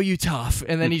 I'll show you tough.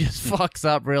 And then he just fucks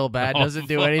up real bad, doesn't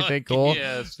do anything cool.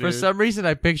 Yes, For some reason,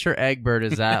 I picture Egbert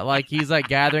as that. Like, he's like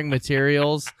gathering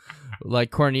materials. Like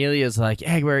Cornelia's like,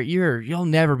 Egbert, you'll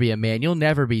never be a man. You'll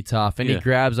never be tough. And he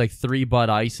grabs like 3 Bud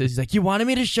Ices. He's like, you wanted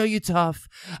me to show you tough?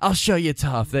 I'll show you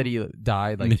tough. Then he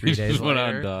died like 3 days Went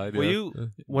later. on died. Will Yeah.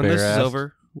 you, when this is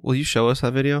over, will you show us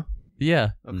that video?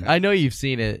 Yeah. Okay. I know you've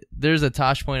seen it. There's a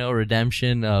Tosh.0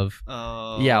 redemption of...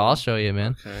 yeah, I'll show you,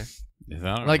 man. Okay.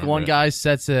 Like one guy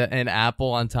sets an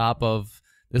apple on top of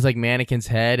this like mannequin's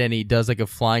head, and he does like a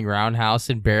flying roundhouse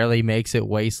and barely makes it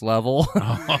waist level.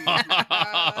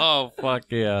 Oh, fuck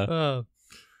yeah.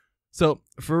 So,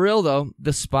 for real though,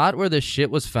 the spot where the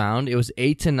shit was found, it was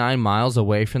 8 to 9 miles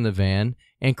away from the van,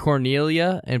 and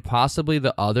Cornelia and possibly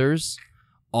the others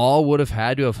all would have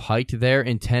had to have hiked there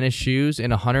in tennis shoes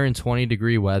in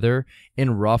 120-degree weather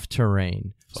in rough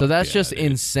terrain. So that's just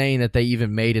insane that they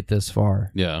even made it this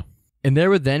far. Yeah. And there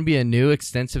would then be a new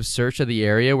extensive search of the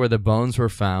area where the bones were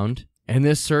found. And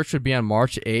this search would be on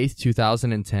March 8th,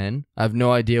 2010. I have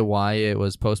no idea why it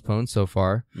was postponed so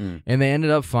far. And they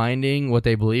ended up finding what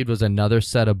they believed was another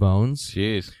set of bones.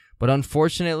 Jeez. But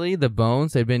unfortunately, the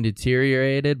bones had been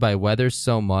deteriorated by weather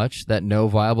so much that no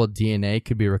viable DNA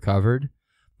could be recovered.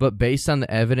 But based on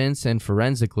the evidence and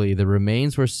forensically, the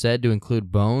remains were said to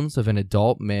include bones of an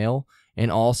adult male and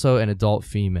also an adult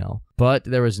female. But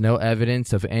there was no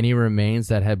evidence of any remains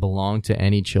that had belonged to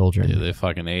any children. Yeah, they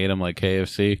fucking ate them like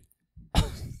KFC.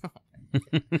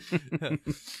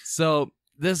 So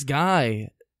this guy,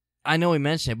 I know he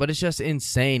mentioned it, but it's just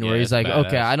insane where Yeah, he's it's like, badass.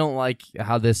 okay, I don't like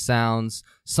how this sounds.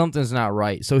 Something's not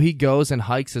right. So he goes and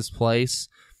hikes his place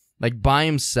like by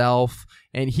himself,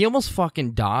 and he almost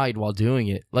fucking died while doing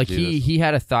it. Like he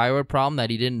had a thyroid problem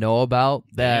that he didn't know about,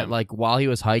 that like while he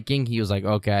was hiking, he was like,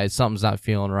 okay, something's not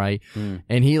feeling right.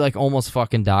 And he like almost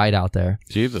fucking died out there.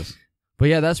 Jesus. But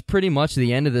yeah, that's pretty much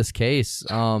the end of this case.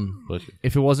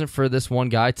 If it wasn't for this one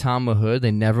guy, Tom Mahood,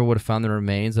 they never would have found the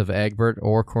remains of Egbert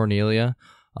or Cornelia.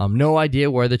 No idea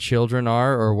where the children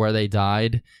are or where they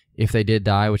died, if they did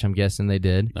die, which I'm guessing they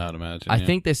did. I'd imagine. I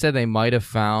think they said they might have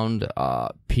found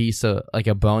a piece of, like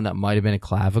a bone that might have been a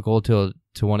clavicle to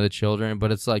one of the children.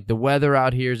 But it's like the weather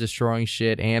out here is destroying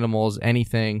shit, animals,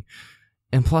 anything.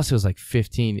 And plus, it was like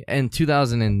 15. And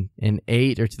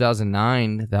 2008 or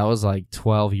 2009, that was like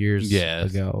 12 years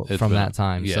ago from that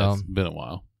time. Yeah, so it's been a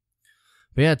while.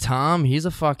 But yeah, Tom, he's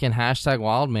a fucking hashtag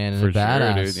Wildman and For a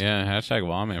badass. sure, dude. Yeah, hashtag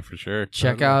Wildman for sure.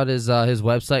 Check out his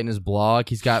website and his blog.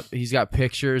 He's got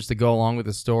pictures to go along with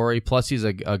the story. Plus, he's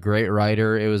a great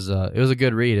writer. It was a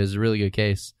good read. It was a really good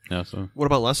case. Yeah. So What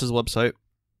about Les's website?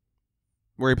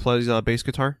 Where he plays bass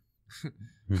guitar?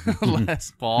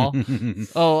 Les Paul.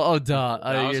 Oh,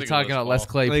 duh. You're talking about Les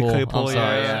Claypool. Claypool, I'm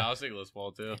sorry. yeah. I was thinking Les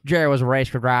Paul too. Jerry was a race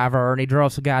car driver and he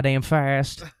drove so goddamn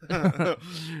fast.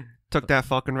 Took that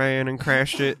fucking van and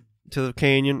crashed it to the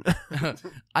canyon.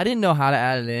 I didn't know how to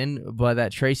add it in, but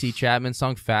that Tracy Chapman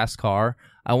song "Fast Car,"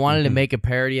 I wanted to make a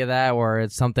parody of that where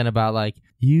it's something about like,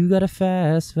 you got a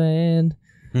fast van,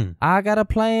 I got a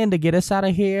plan to get us out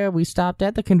of here. We stopped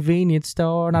at the convenience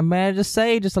store and I managed to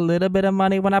save just a little bit of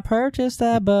money when I purchased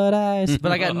that Bud Ice.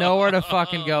 But I got nowhere to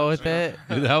fucking go with it.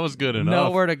 That was good enough.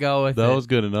 Nowhere to go with it. That was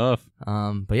good enough.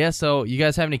 But yeah, so you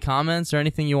guys have any comments or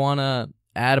anything you want to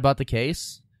add about the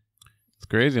case? It's a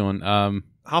crazy one.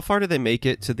 How far did they make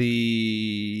it to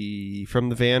from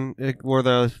the van where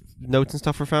the notes and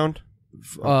stuff were found?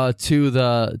 To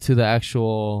the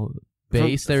actual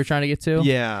base they were trying to get to?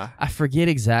 Yeah. I forget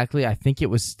exactly. I think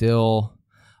it was still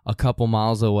a couple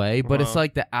miles away, but it's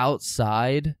like the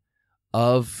outside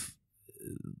of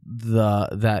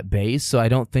that base, so I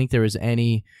don't think there was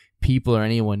any people or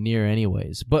anyone near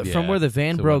anyways. But from where the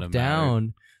van broke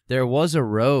down, there was a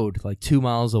road like 2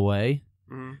 miles away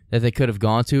that they could have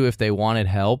gone to if they wanted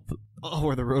help. Oh,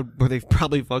 where the road where they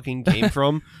probably fucking came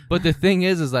from. But the thing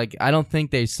is like, I don't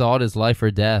think they saw it as life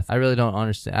or death. I really don't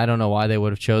understand. I don't know why they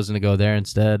would have chosen to go there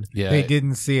instead. Yeah, They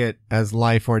didn't see it as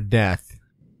life or death.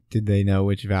 Did they know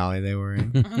which valley they were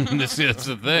in? that's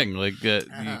the thing. Like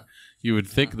you would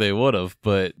think they would have,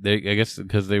 but I guess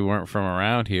because they weren't from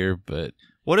around here. But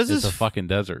What is it's this? a fucking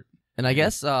desert. And I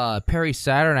guess Perry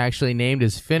Saturn actually named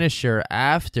his finisher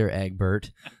after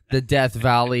Egbert, the Death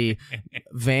Valley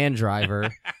van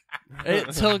driver.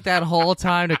 It took that whole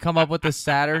time to come up with the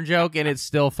Saturn joke, and it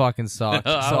still fucking sucked.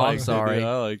 So I'm sorry.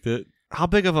 I liked it. How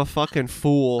big of a fucking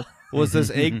fool was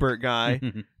this Egbert guy?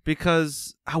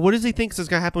 Because what does he think is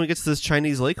going to happen when he gets to this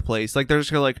Chinese lake place? Like, they're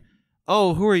just going to like,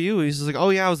 oh, who are you? He's just like, oh,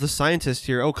 yeah, I was the scientist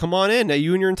here. Oh, come on in.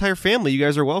 You and your entire family. You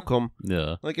guys are welcome.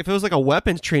 Yeah. Like, if it was like a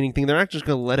weapons training thing, they're not just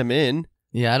going to let him in.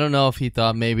 Yeah, I don't know if he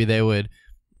thought maybe they would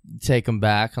take him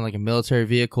back on like a military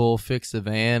vehicle, fix the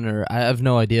van, or I have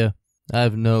no idea. I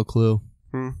have no clue.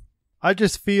 I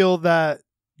just feel that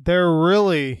they're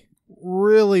really,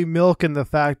 really milking the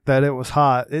fact that it was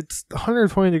hot. It's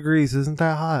 120 degrees. Isn't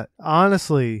that hot?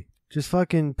 Honestly, just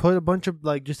fucking put a bunch of,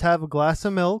 like, just have a glass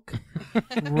of milk.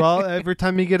 Every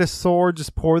time you get a sore,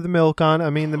 just pour the milk on. I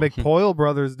mean, the McPoyle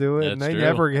brothers do it, and they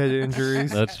never get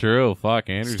injuries. That's true. Fuck,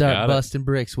 Andrew's Start got busting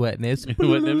bricks, wet nips.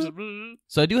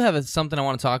 So I do have something I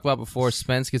want to talk about before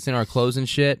Spence gets in our closing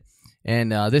shit.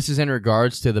 And this is in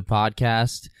regards to the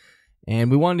podcast.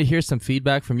 And we wanted to hear some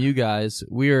feedback from you guys.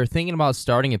 We are thinking about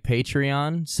starting a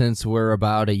Patreon since we're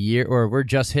about a year, or we're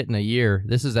just hitting a year.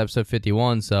 This is episode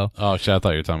 51, so. Oh, shit, I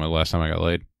thought you were talking about last time I got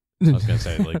laid. I was going to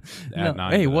say, like, no,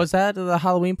 hey, was that the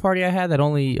Halloween party I had that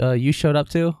only you showed up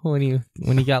to when you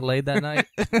got laid that night?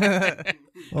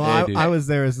 Well, hey, I was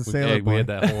there as a sailor boy. We had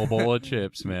that whole bowl of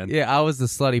chips, man. Yeah, I was the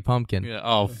slutty pumpkin. Yeah.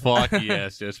 Oh, fuck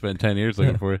yes. Just spent 10 years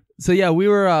looking for it. So, yeah, we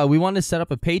wanted to set up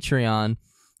a Patreon,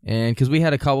 and because we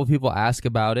had a couple people ask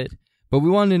about it, but we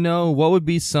wanted to know what would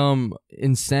be some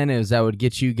incentives that would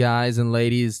get you guys and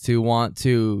ladies to want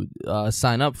to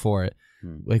sign up for it.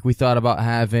 Like, we thought about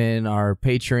having our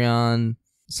Patreon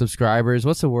subscribers.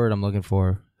 What's the word I'm looking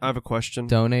for? I have a question.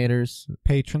 Donators?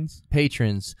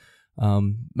 Patrons.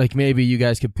 Like, maybe you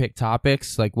guys could pick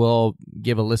topics. Like, we'll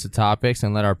give a list of topics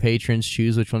and let our patrons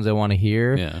choose which ones they want to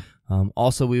hear. Yeah.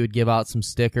 Also, we would give out some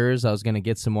stickers. I was going to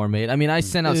get some more made. I mean, I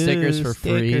sent out stickers for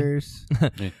free.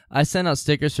 I sent out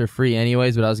stickers for free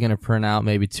anyways, but I was going to print out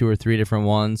maybe 2 or 3 different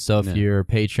ones. So if you're a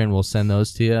patron, we'll send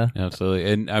those to you.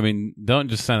 Absolutely. And, I mean, don't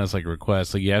just send us, like,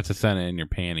 requests. Like, you have to send it in your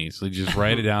panties. Like, just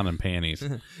write it down in panties.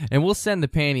 And we'll send the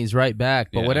panties right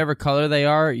back. But whatever color they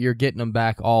are, you're getting them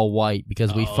back all white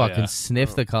because we fucking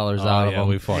sniff the colors out of them.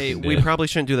 We fucking did. We probably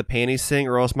shouldn't do the panties thing,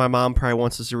 or else my mom probably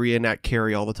wants us to reenact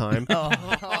Carrie all the time.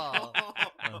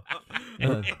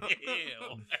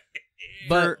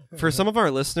 But for some of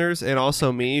our listeners and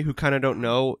also me who kind of don't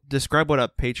know, describe what a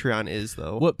Patreon is,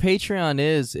 though. What Patreon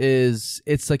is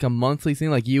it's like a monthly thing.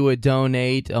 Like, you would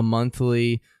donate a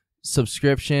monthly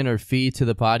subscription or fee to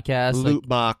the podcast. Loot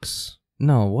box.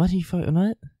 No, what?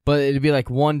 But it'd be like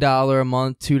 $1 a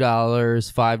month, $2,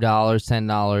 $5,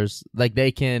 $10. Like,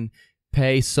 they can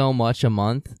pay so much a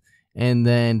month, and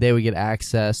then they would get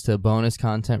access to bonus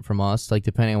content from us, like,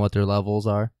 depending on what their levels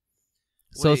are.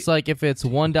 So it's like, if it's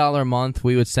 $1 a month,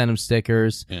 we would send them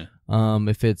stickers. Yeah.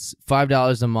 If it's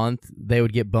 $5 a month, they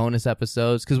would get bonus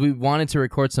episodes, because we wanted to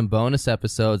record some bonus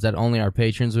episodes that only our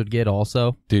patrons would get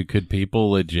also. Dude, could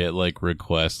people legit, like,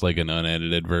 request, like, an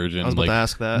unedited version? I was about to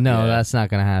ask that. No, that's not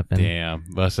going to happen. Damn.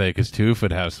 I say, because Toof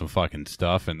would have some fucking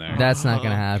stuff in there. That's not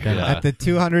going to happen. Yeah. At the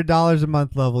 $200 a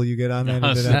month level, you get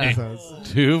unedited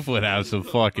episodes. Toof would have some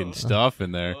fucking stuff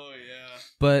in there.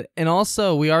 And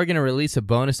also, we are going to release a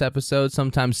bonus episode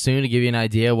sometime soon to give you an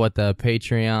idea what the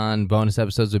Patreon bonus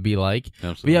episodes would be like.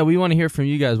 Absolutely. But yeah, we want to hear from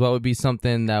you guys. What would be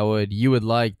something that you would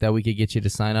like that we could get you to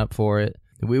sign up for it?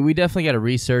 We definitely got to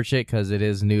research it because it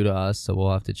is new to us, so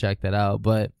we'll have to check that out.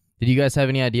 But did you guys have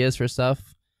any ideas for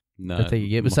stuff that they could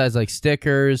get besides like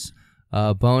stickers,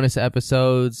 bonus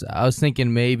episodes? I was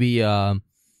thinking maybe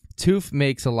Toof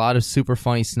makes a lot of super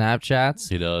funny Snapchats.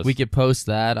 He does. We could post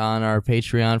that on our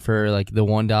Patreon for like the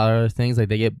 $1 things. Like,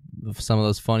 they get some of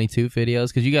those funny Toof videos,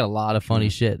 because you got a lot of funny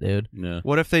shit, dude. Yeah.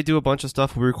 What if they do a bunch of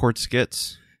stuff where we record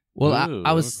skits? Well, Ooh,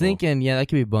 I was thinking, that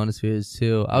could be bonus videos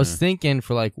too. I was thinking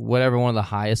for like whatever one of the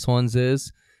highest ones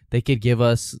is, they could give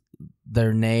us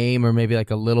their name or maybe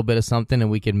like a little bit of something, and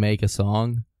we could make a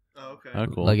song. Oh,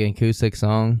 cool. Like an acoustic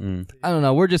song. I don't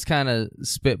know. We're just kind of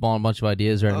spitballing a bunch of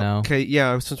ideas right now. Okay,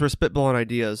 yeah, since we're spitballing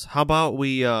ideas, how about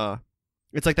we,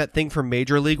 it's like that thing from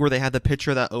Major League where they had the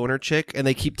picture of that owner chick, and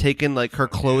they keep taking, like, her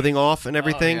clothing off and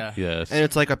everything. Oh, yeah. Yes. And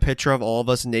it's like a picture of all of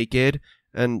us naked,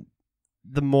 and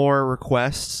the more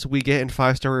requests we get and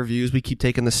 5-star reviews, we keep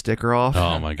taking the sticker off.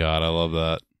 Oh, my God. I love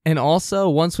that. And also,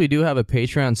 once we do have a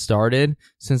Patreon started,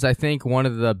 since I think one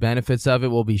of the benefits of it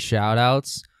will be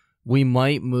shout-outs, we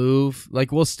might move,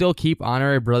 like, we'll still keep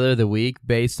Honorary Brother of the Week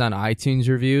based on iTunes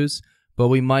reviews, but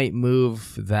we might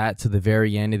move that to the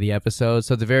very end of the episode.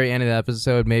 So at the very end of the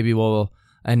episode, maybe we'll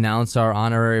announce our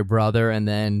honorary brother and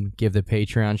then give the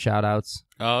Patreon shout outs.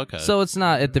 Oh, okay. So it's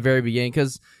not at the very beginning,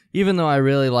 because even though I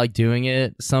really like doing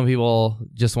it, some people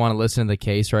just want to listen to the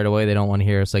case right away. They don't want to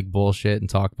hear us like bullshit and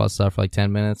talk about stuff for like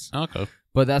 10 minutes. Okay.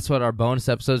 But that's what our bonus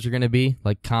episodes are going to be,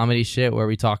 like comedy shit where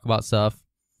we talk about stuff.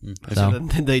 So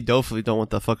they definitely don't want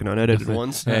the fucking unedited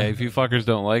ones. Hey, if you fuckers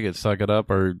don't like it, suck it up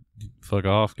or fuck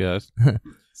off, guys.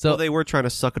 So well, they were trying to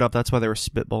suck it up. That's why they were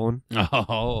spitballing.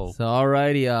 Oh. So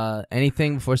alrighty,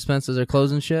 anything before Spencer's are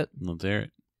closing shit? Let's hear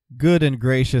it. Good and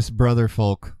gracious brother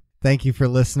folk, thank you for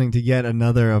listening to yet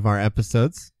another of our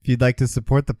episodes. If you'd like to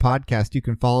support the podcast, you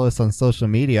can follow us on social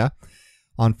media.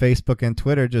 On Facebook and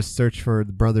Twitter, just search for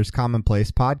the Brothers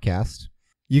Commonplace podcast.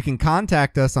 You can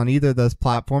contact us on either of those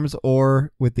platforms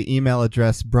or with the email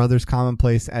address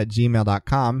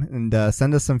brotherscommonplace@gmail.com and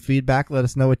send us some feedback. Let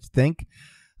us know what you think.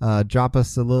 Drop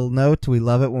us a little note. We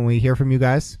love it when we hear from you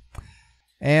guys.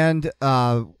 And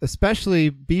especially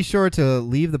be sure to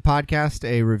leave the podcast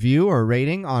a review or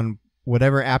rating on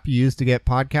whatever app you use to get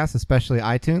podcasts, especially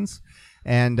iTunes.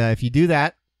 And if you do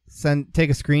that, take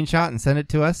a screenshot and send it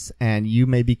to us, and you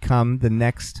may become the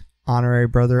next honorary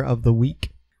brother of the week.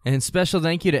 And special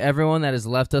thank you to everyone that has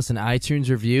left us an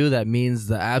iTunes review. That means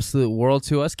the absolute world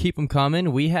to us. Keep them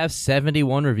coming. We have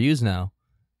 71 reviews now.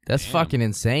 That's fucking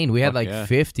insane. We had like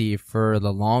 50 for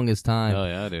the longest time. Oh,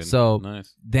 yeah, dude. So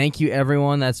nice. Thank you,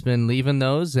 everyone that's been leaving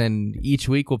those. And each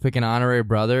week we'll pick an honorary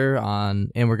brother and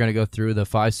we're going to go through the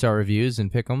 5-star reviews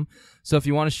and pick them. So if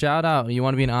you want to shout out and you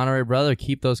want to be an honorary brother,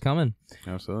 keep those coming.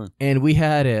 Absolutely. And we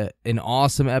had an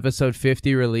awesome episode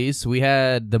 50 release. We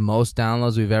had the most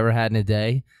downloads we've ever had in a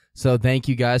day. So thank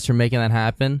you guys for making that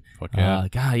happen. Fuck yeah.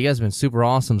 God, you guys have been super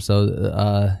awesome.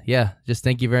 So yeah, just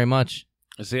thank you very much.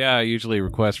 So yeah, I usually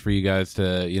request for you guys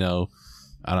to, I don't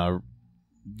know,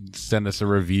 send us a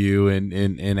review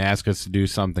and ask us to do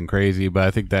something crazy. But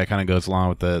I think that kind of goes along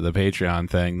with the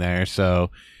Patreon thing there. So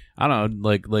I don't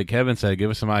know, like Kevin said, give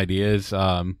us some ideas.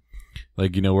 We're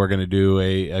going to do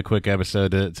a quick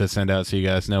episode to send out so you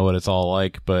guys know what it's all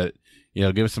like. But,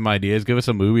 give us some ideas. Give us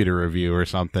a movie to review or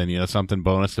something, something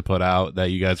bonus to put out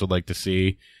that you guys would like to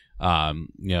see. I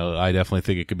definitely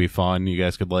think it could be fun. You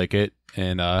guys could like it.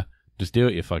 And, just do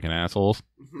it, you fucking assholes.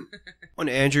 When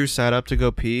Andrew sat up to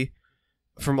go pee,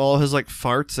 from all his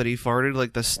farts that he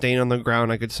farted, the stain on the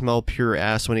ground, I could smell pure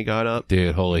ass when he got up.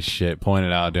 Dude, holy shit. Point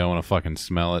it out. Dude, I want to fucking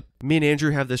smell it. Me and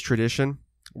Andrew have this tradition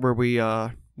where we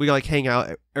hang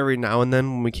out every now and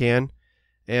then when we can,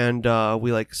 and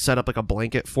we set up a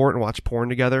blanket for it and watch porn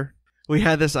together. We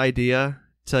had this idea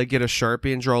to get a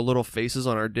Sharpie and draw little faces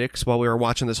on our dicks while we were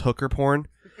watching this hooker porn.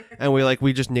 And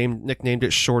we just nicknamed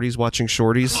it Shorties Watching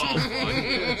Shorties. Oh, fuck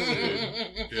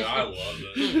yeah. Dude, I love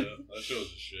that shit. That show's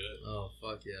the shit. Oh,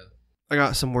 fuck yeah. I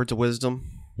got some words of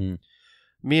wisdom.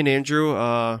 Me and Andrew,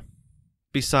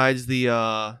 besides the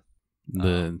Shorties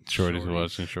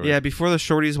Watching Shorties. Yeah, before the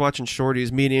Shorties Watching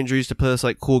Shorties, me and Andrew used to play this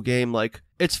cool game.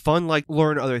 It's fun,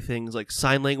 learn other things,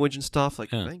 sign language and stuff.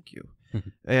 Thank you.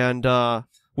 And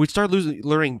we'd start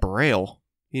learning Braille,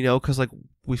 because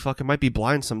we fucking might be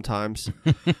blind sometimes.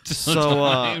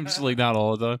 Sometimes, not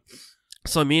all the time.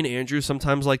 So me and Andrew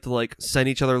sometimes like to send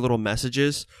each other little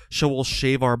messages. So we'll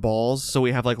shave our balls so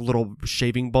we have little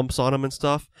shaving bumps on them and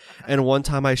stuff. And one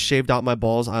time I shaved out my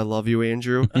balls. I love you,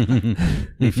 Andrew.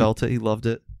 He felt it. He loved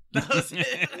it. That was it.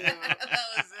 Okay.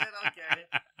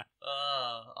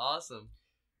 Awesome.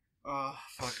 Oh,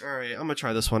 fuck. All right. I'm going to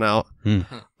try this one out.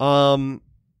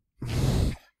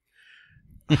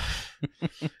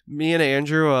 Me and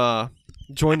Andrew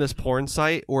joined this porn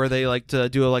site where they like to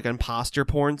do imposter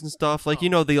porns and stuff.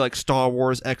 The Star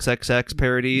Wars XXX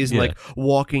parodies and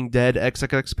Walking Dead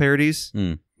XXX parodies.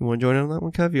 You want to join in on that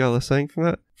one, Kev? You got a listing from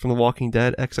that? From the Walking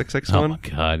Dead XXX one? Oh my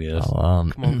god, yes.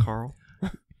 Come on, Carl.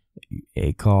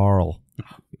 Hey, Carl.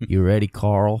 You ready,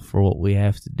 Carl, for what we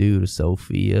have to do to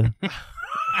Sophia?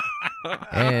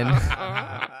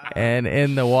 And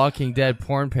in the Walking Dead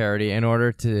porn parody, in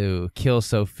order to kill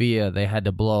Sophia, they had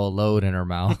to blow a load in her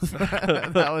mouth.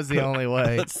 That was the only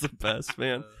way. That's the best,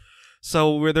 man.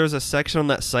 So where there's a section on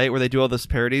that site where they do all those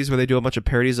parodies, where they do a bunch of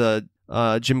parodies of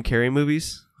Jim Carrey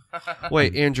movies.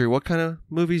 Wait, Andrew, what kind of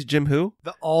movies? Jim who?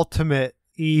 The ultimate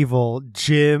evil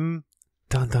Jim.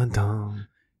 Dun dun dun.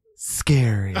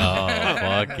 Scary. Oh,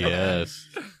 fuck yes.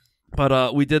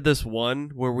 But we did this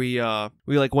one where we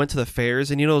went to the fairs,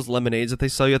 and those lemonades that they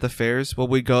sell you at the fairs? Well,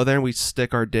 we go there and we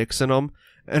stick our dicks in them,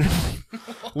 and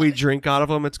we drink out of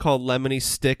them. It's called Lemony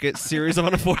Stick It, Series of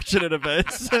Unfortunate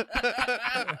Events.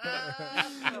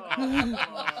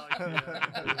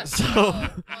 So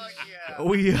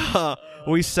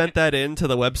We sent that in to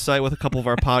the website with a couple of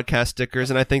our podcast stickers,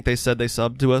 and I think they said they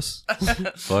subbed to us.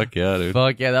 Fuck yeah, dude.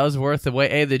 Fuck yeah, that was worth the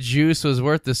wait. Hey, the juice was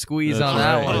worth the squeeze That's on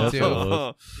that right, one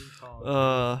yeah,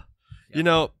 too. You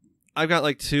know, I've got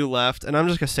like 2 left, and I'm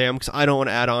just gonna say them because I don't want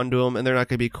to add on to them, and they're not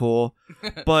gonna be cool.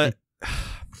 But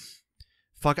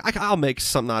fuck, I'll make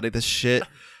something out of this shit.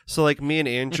 So like, me and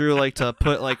Andrew like to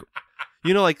put like,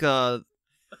 you know, like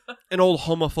an old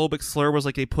homophobic slur was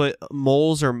like they put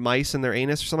moles or mice in their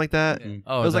anus or something like that.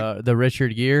 Oh, It was the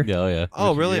Richard Gere. Yeah, oh, yeah. Oh,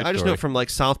 Richard really? Gere I just know it from like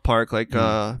South Park, like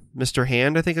Mr.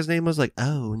 Hand, I think his name was. Like,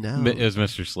 oh no, It was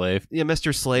Mr. Slave. yeah,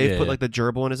 Mr. Slave Yeah, put yeah. like the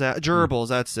gerbil in his ass. Gerbils,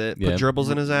 that's it. Yeah. Put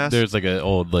gerbils in his ass. There's like an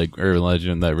old like urban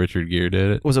legend that Richard Gere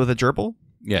did it. Was it with a gerbil?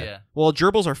 Yeah. Well,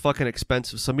 gerbils are fucking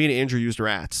expensive, so me and Andrew used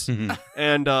rats, and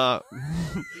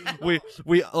we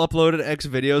uploaded X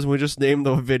videos, and we just named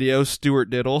the video Stuart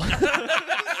Diddle.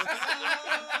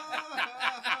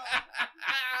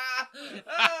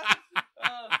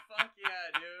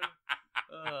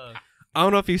 I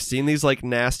don't know if you've seen these like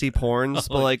nasty porns,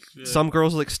 but like some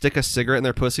girls like stick a cigarette in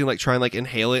their pussy and like try and like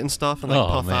inhale it and stuff and like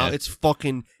puff out. It's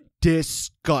fucking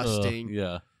disgusting.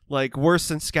 Yeah. Like worse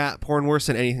than scat porn, worse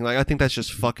than anything. Like I think that's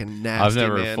just fucking nasty. I've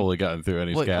never man. fully gotten through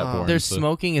any Wait, scat porn. they're so-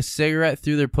 smoking a cigarette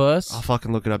through their puss. I'll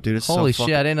fucking look it up, dude. It's Holy so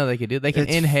shit! I fucking, didn't know they could do. They can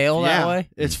it's- inhale that yeah, way.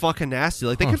 It's fucking nasty.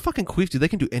 Like they can fucking queef, dude. They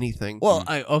can do anything. Well,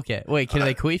 okay. Wait, can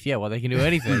they queef? Yeah. Well, they can do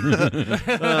anything.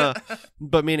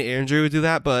 But me and Andrew do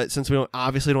that. But since we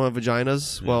obviously don't have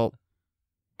vaginas, well.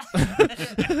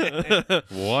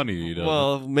 One of you does.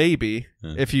 Well, maybe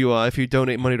Yeah. if you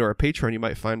donate money to our Patreon, you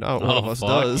might find out one of us fuck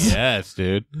does. Yes,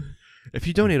 dude. If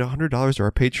you donate $100 to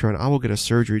our Patreon, I will get a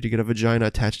surgery to get a vagina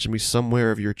attached to me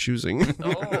somewhere of your choosing.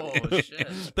 Oh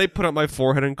shit! They put up my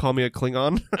forehead and call me a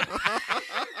Klingon.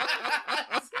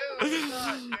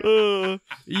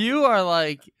 You are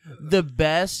like the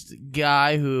best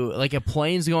guy who, like, a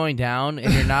plane's going down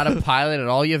and you're not a pilot at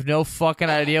all. You have no fucking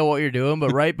idea what you're doing,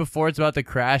 but right before it's about to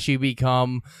crash, you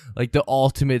become like the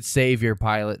ultimate savior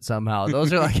pilot somehow.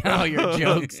 Those are like how your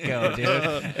jokes go,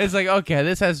 dude. It's like, okay,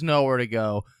 this has nowhere to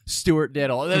go. Stuart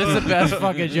Diddle. That is the best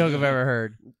fucking joke I've ever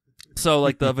heard. So,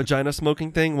 like, the vagina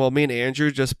smoking thing, well, me and Andrew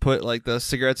just put, like, the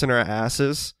cigarettes in our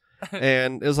asses,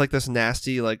 and it was, like, this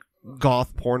nasty, like,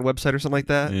 goth porn website or something like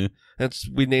that. Yeah.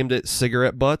 We named it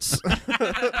Cigarette Butts.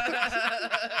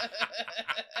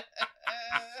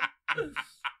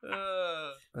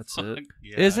 That's it.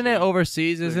 Yeah, Isn't it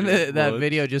overseas? Isn't it that Butts.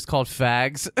 video just called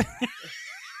Fags?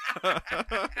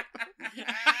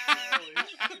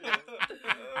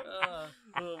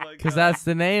 Because that's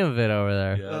the name of it over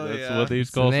there. Yeah, Oh, that's yeah. what these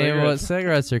It's the call name of what cigarettes.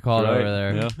 cigarettes are called Right. over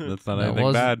there. Yeah, that's not That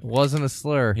anything bad. wasn't a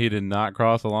slur. He did not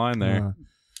cross a line there.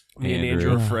 Me and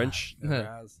Andrew are French.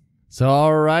 So,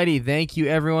 alrighty. Thank you,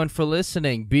 everyone, for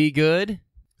listening. Be good.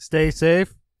 Stay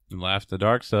safe. And laugh the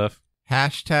dark stuff.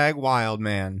 Hashtag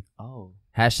Wildman. Oh.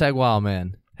 Hashtag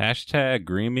Wildman. Hashtag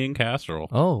green bean casserole.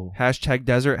 Oh. Hashtag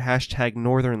desert. Hashtag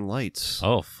northern lights.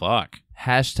 Oh, fuck.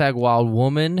 Hashtag wild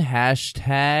woman.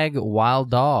 Hashtag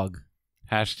wild dog.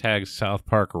 Hashtag South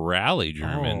Park rally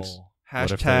Germans. Oh.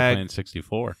 What if they were Hashtag playing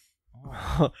 64?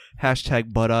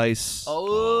 hashtag butt ice.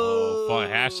 Oh, fuck.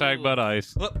 Hashtag Bud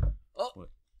Ice.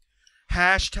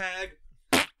 Hashtag.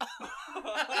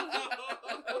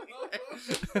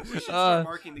 We should start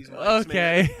marking these mics,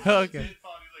 Okay. Okay.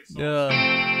 Yeah.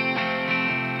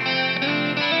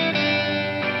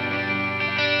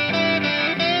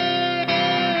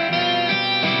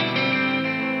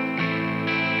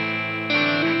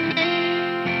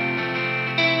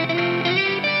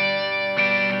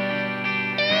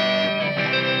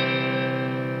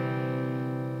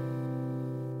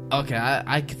 Okay,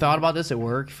 I thought about this at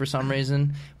work for some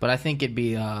reason, but I think it'd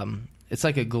be it's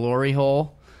like a glory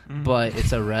hole, but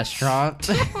it's a restaurant.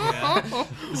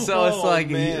 So it's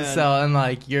like and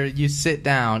like you sit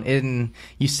down in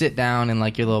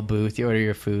like your little booth, you order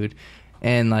your food,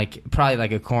 and like probably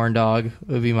like a corn dog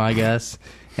would be my guess.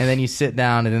 And then you sit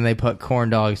down, and then they put corn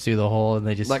dogs through the hole, and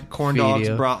they just like corn feed dogs,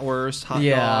 you. bratwurst, hot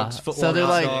dogs, foot So they're hot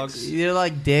like dogs. they're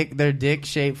like dick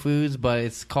shaped foods, but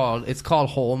it's called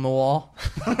hole in the wall.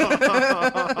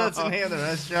 That's the name of the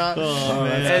restaurant.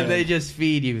 And they just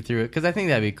feed you through it because I think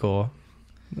that'd be cool.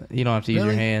 You don't have to use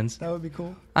your hands. That would be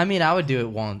cool. I mean, I would do it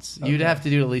once. You'd have to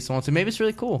do it at least once, and maybe it's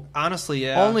really cool. Honestly,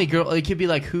 yeah. Only girl, it could be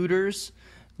like Hooters.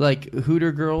 Like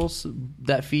Hooter girls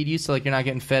that feed you, so like you're not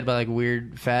getting fed by like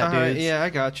weird fat dudes. Yeah,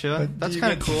 I gotcha. That's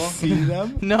kind of cool. Feed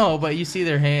them? No, but you see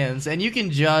their hands, and you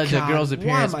can judge a girl's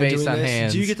appearance based on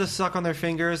hands. Do you get to suck on their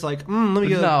fingers? Like, let me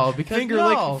get No, because finger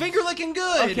licking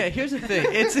good. Okay, here's the thing.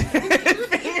 It's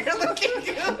finger licking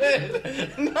fucking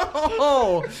good.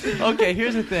 No. Okay,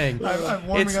 here's the thing. I'm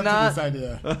warming up to this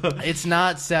idea. It's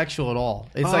not sexual at all.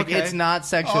 It's like it's not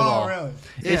sexual at all. Really?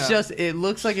 It's just it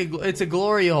looks like it's a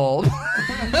glory hole.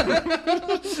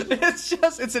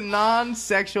 It's a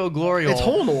non-sexual glory hole. It's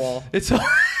hole in the wall. It's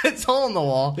hole in the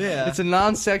wall. Yeah. It's a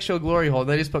non-sexual glory hole.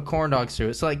 They just put corn dogs through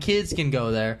it, so like kids can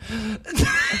go there.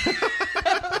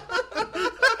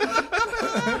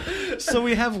 So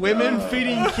we have women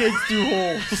feeding kids through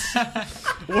holes.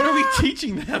 What are we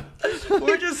teaching them?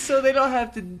 We're just so they don't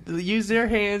have to use their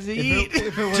hands to eat.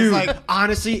 If it was Dude, like,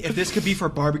 honestly, if this could be for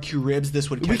barbecue ribs, this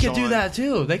would catch We could do on. that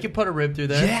too. They could put a rib through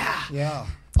there. Yeah. yeah.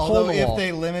 Hole Although in the if wall.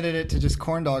 they limited it to just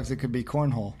corn dogs, it could be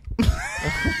cornhole.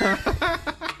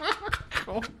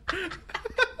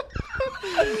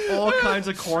 All kinds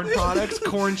of corn products,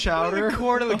 corn chowder.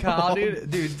 Corn on the cob,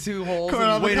 dude. 2 holes. Corn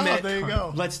on the Wait a cob, minute. there you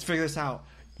go. Let's figure this out.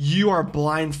 You are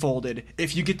blindfolded.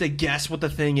 If you get to guess what the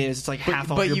thing is, it's like half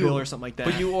off your bill or something like that.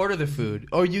 But you order the food,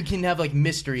 or you can have like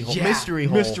mystery hole. Yeah, Mystery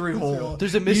hole. mystery hole.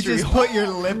 There's a mystery You just hole. put your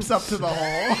lips up to the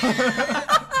hole.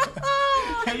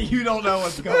 And you don't know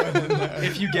what's going in there.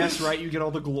 If you guess right, you get all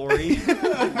the glory.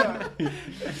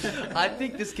 I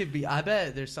think this could be. I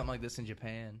bet there's something like this in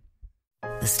Japan.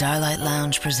 The Starlight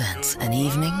Lounge presents An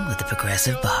Evening with the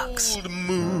Progressive Box. Old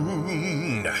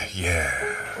moon, yeah.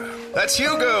 That's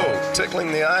Hugo,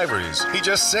 tickling the ivories. He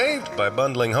just saved by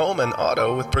bundling home and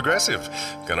auto with Progressive.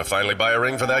 Gonna finally buy a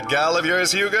ring for that gal of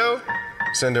yours, Hugo?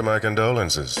 Send her my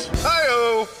condolences.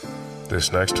 Hi-oh!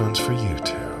 This next one's for you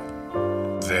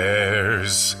two.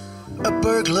 There's a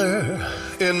burglar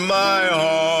in my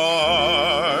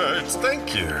heart.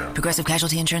 Thank you. Progressive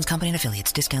Casualty Insurance Company and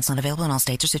Affiliates. Discounts not available in all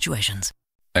states or situations.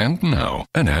 And now,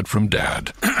 an ad from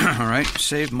Dad. All right,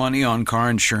 save money on car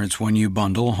insurance when you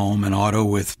bundle home and auto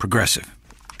with Progressive.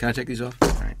 Can I take these off? All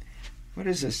right. What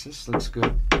is this? This looks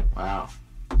good. Wow.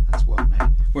 That's well made.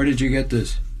 Where did you get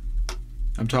this?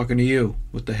 I'm talking to you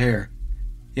with the hair.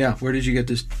 Yeah, where did you get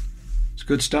this? It's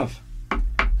good stuff.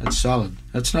 That's solid.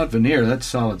 That's not veneer. That's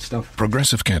solid stuff.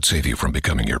 Progressive can't save you from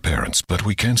becoming your parents, but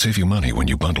we can save you money when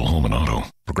you bundle home and auto.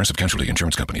 Progressive Casualty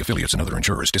Insurance Company, affiliates, and other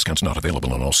insurers. Discounts not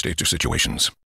available in all states or situations.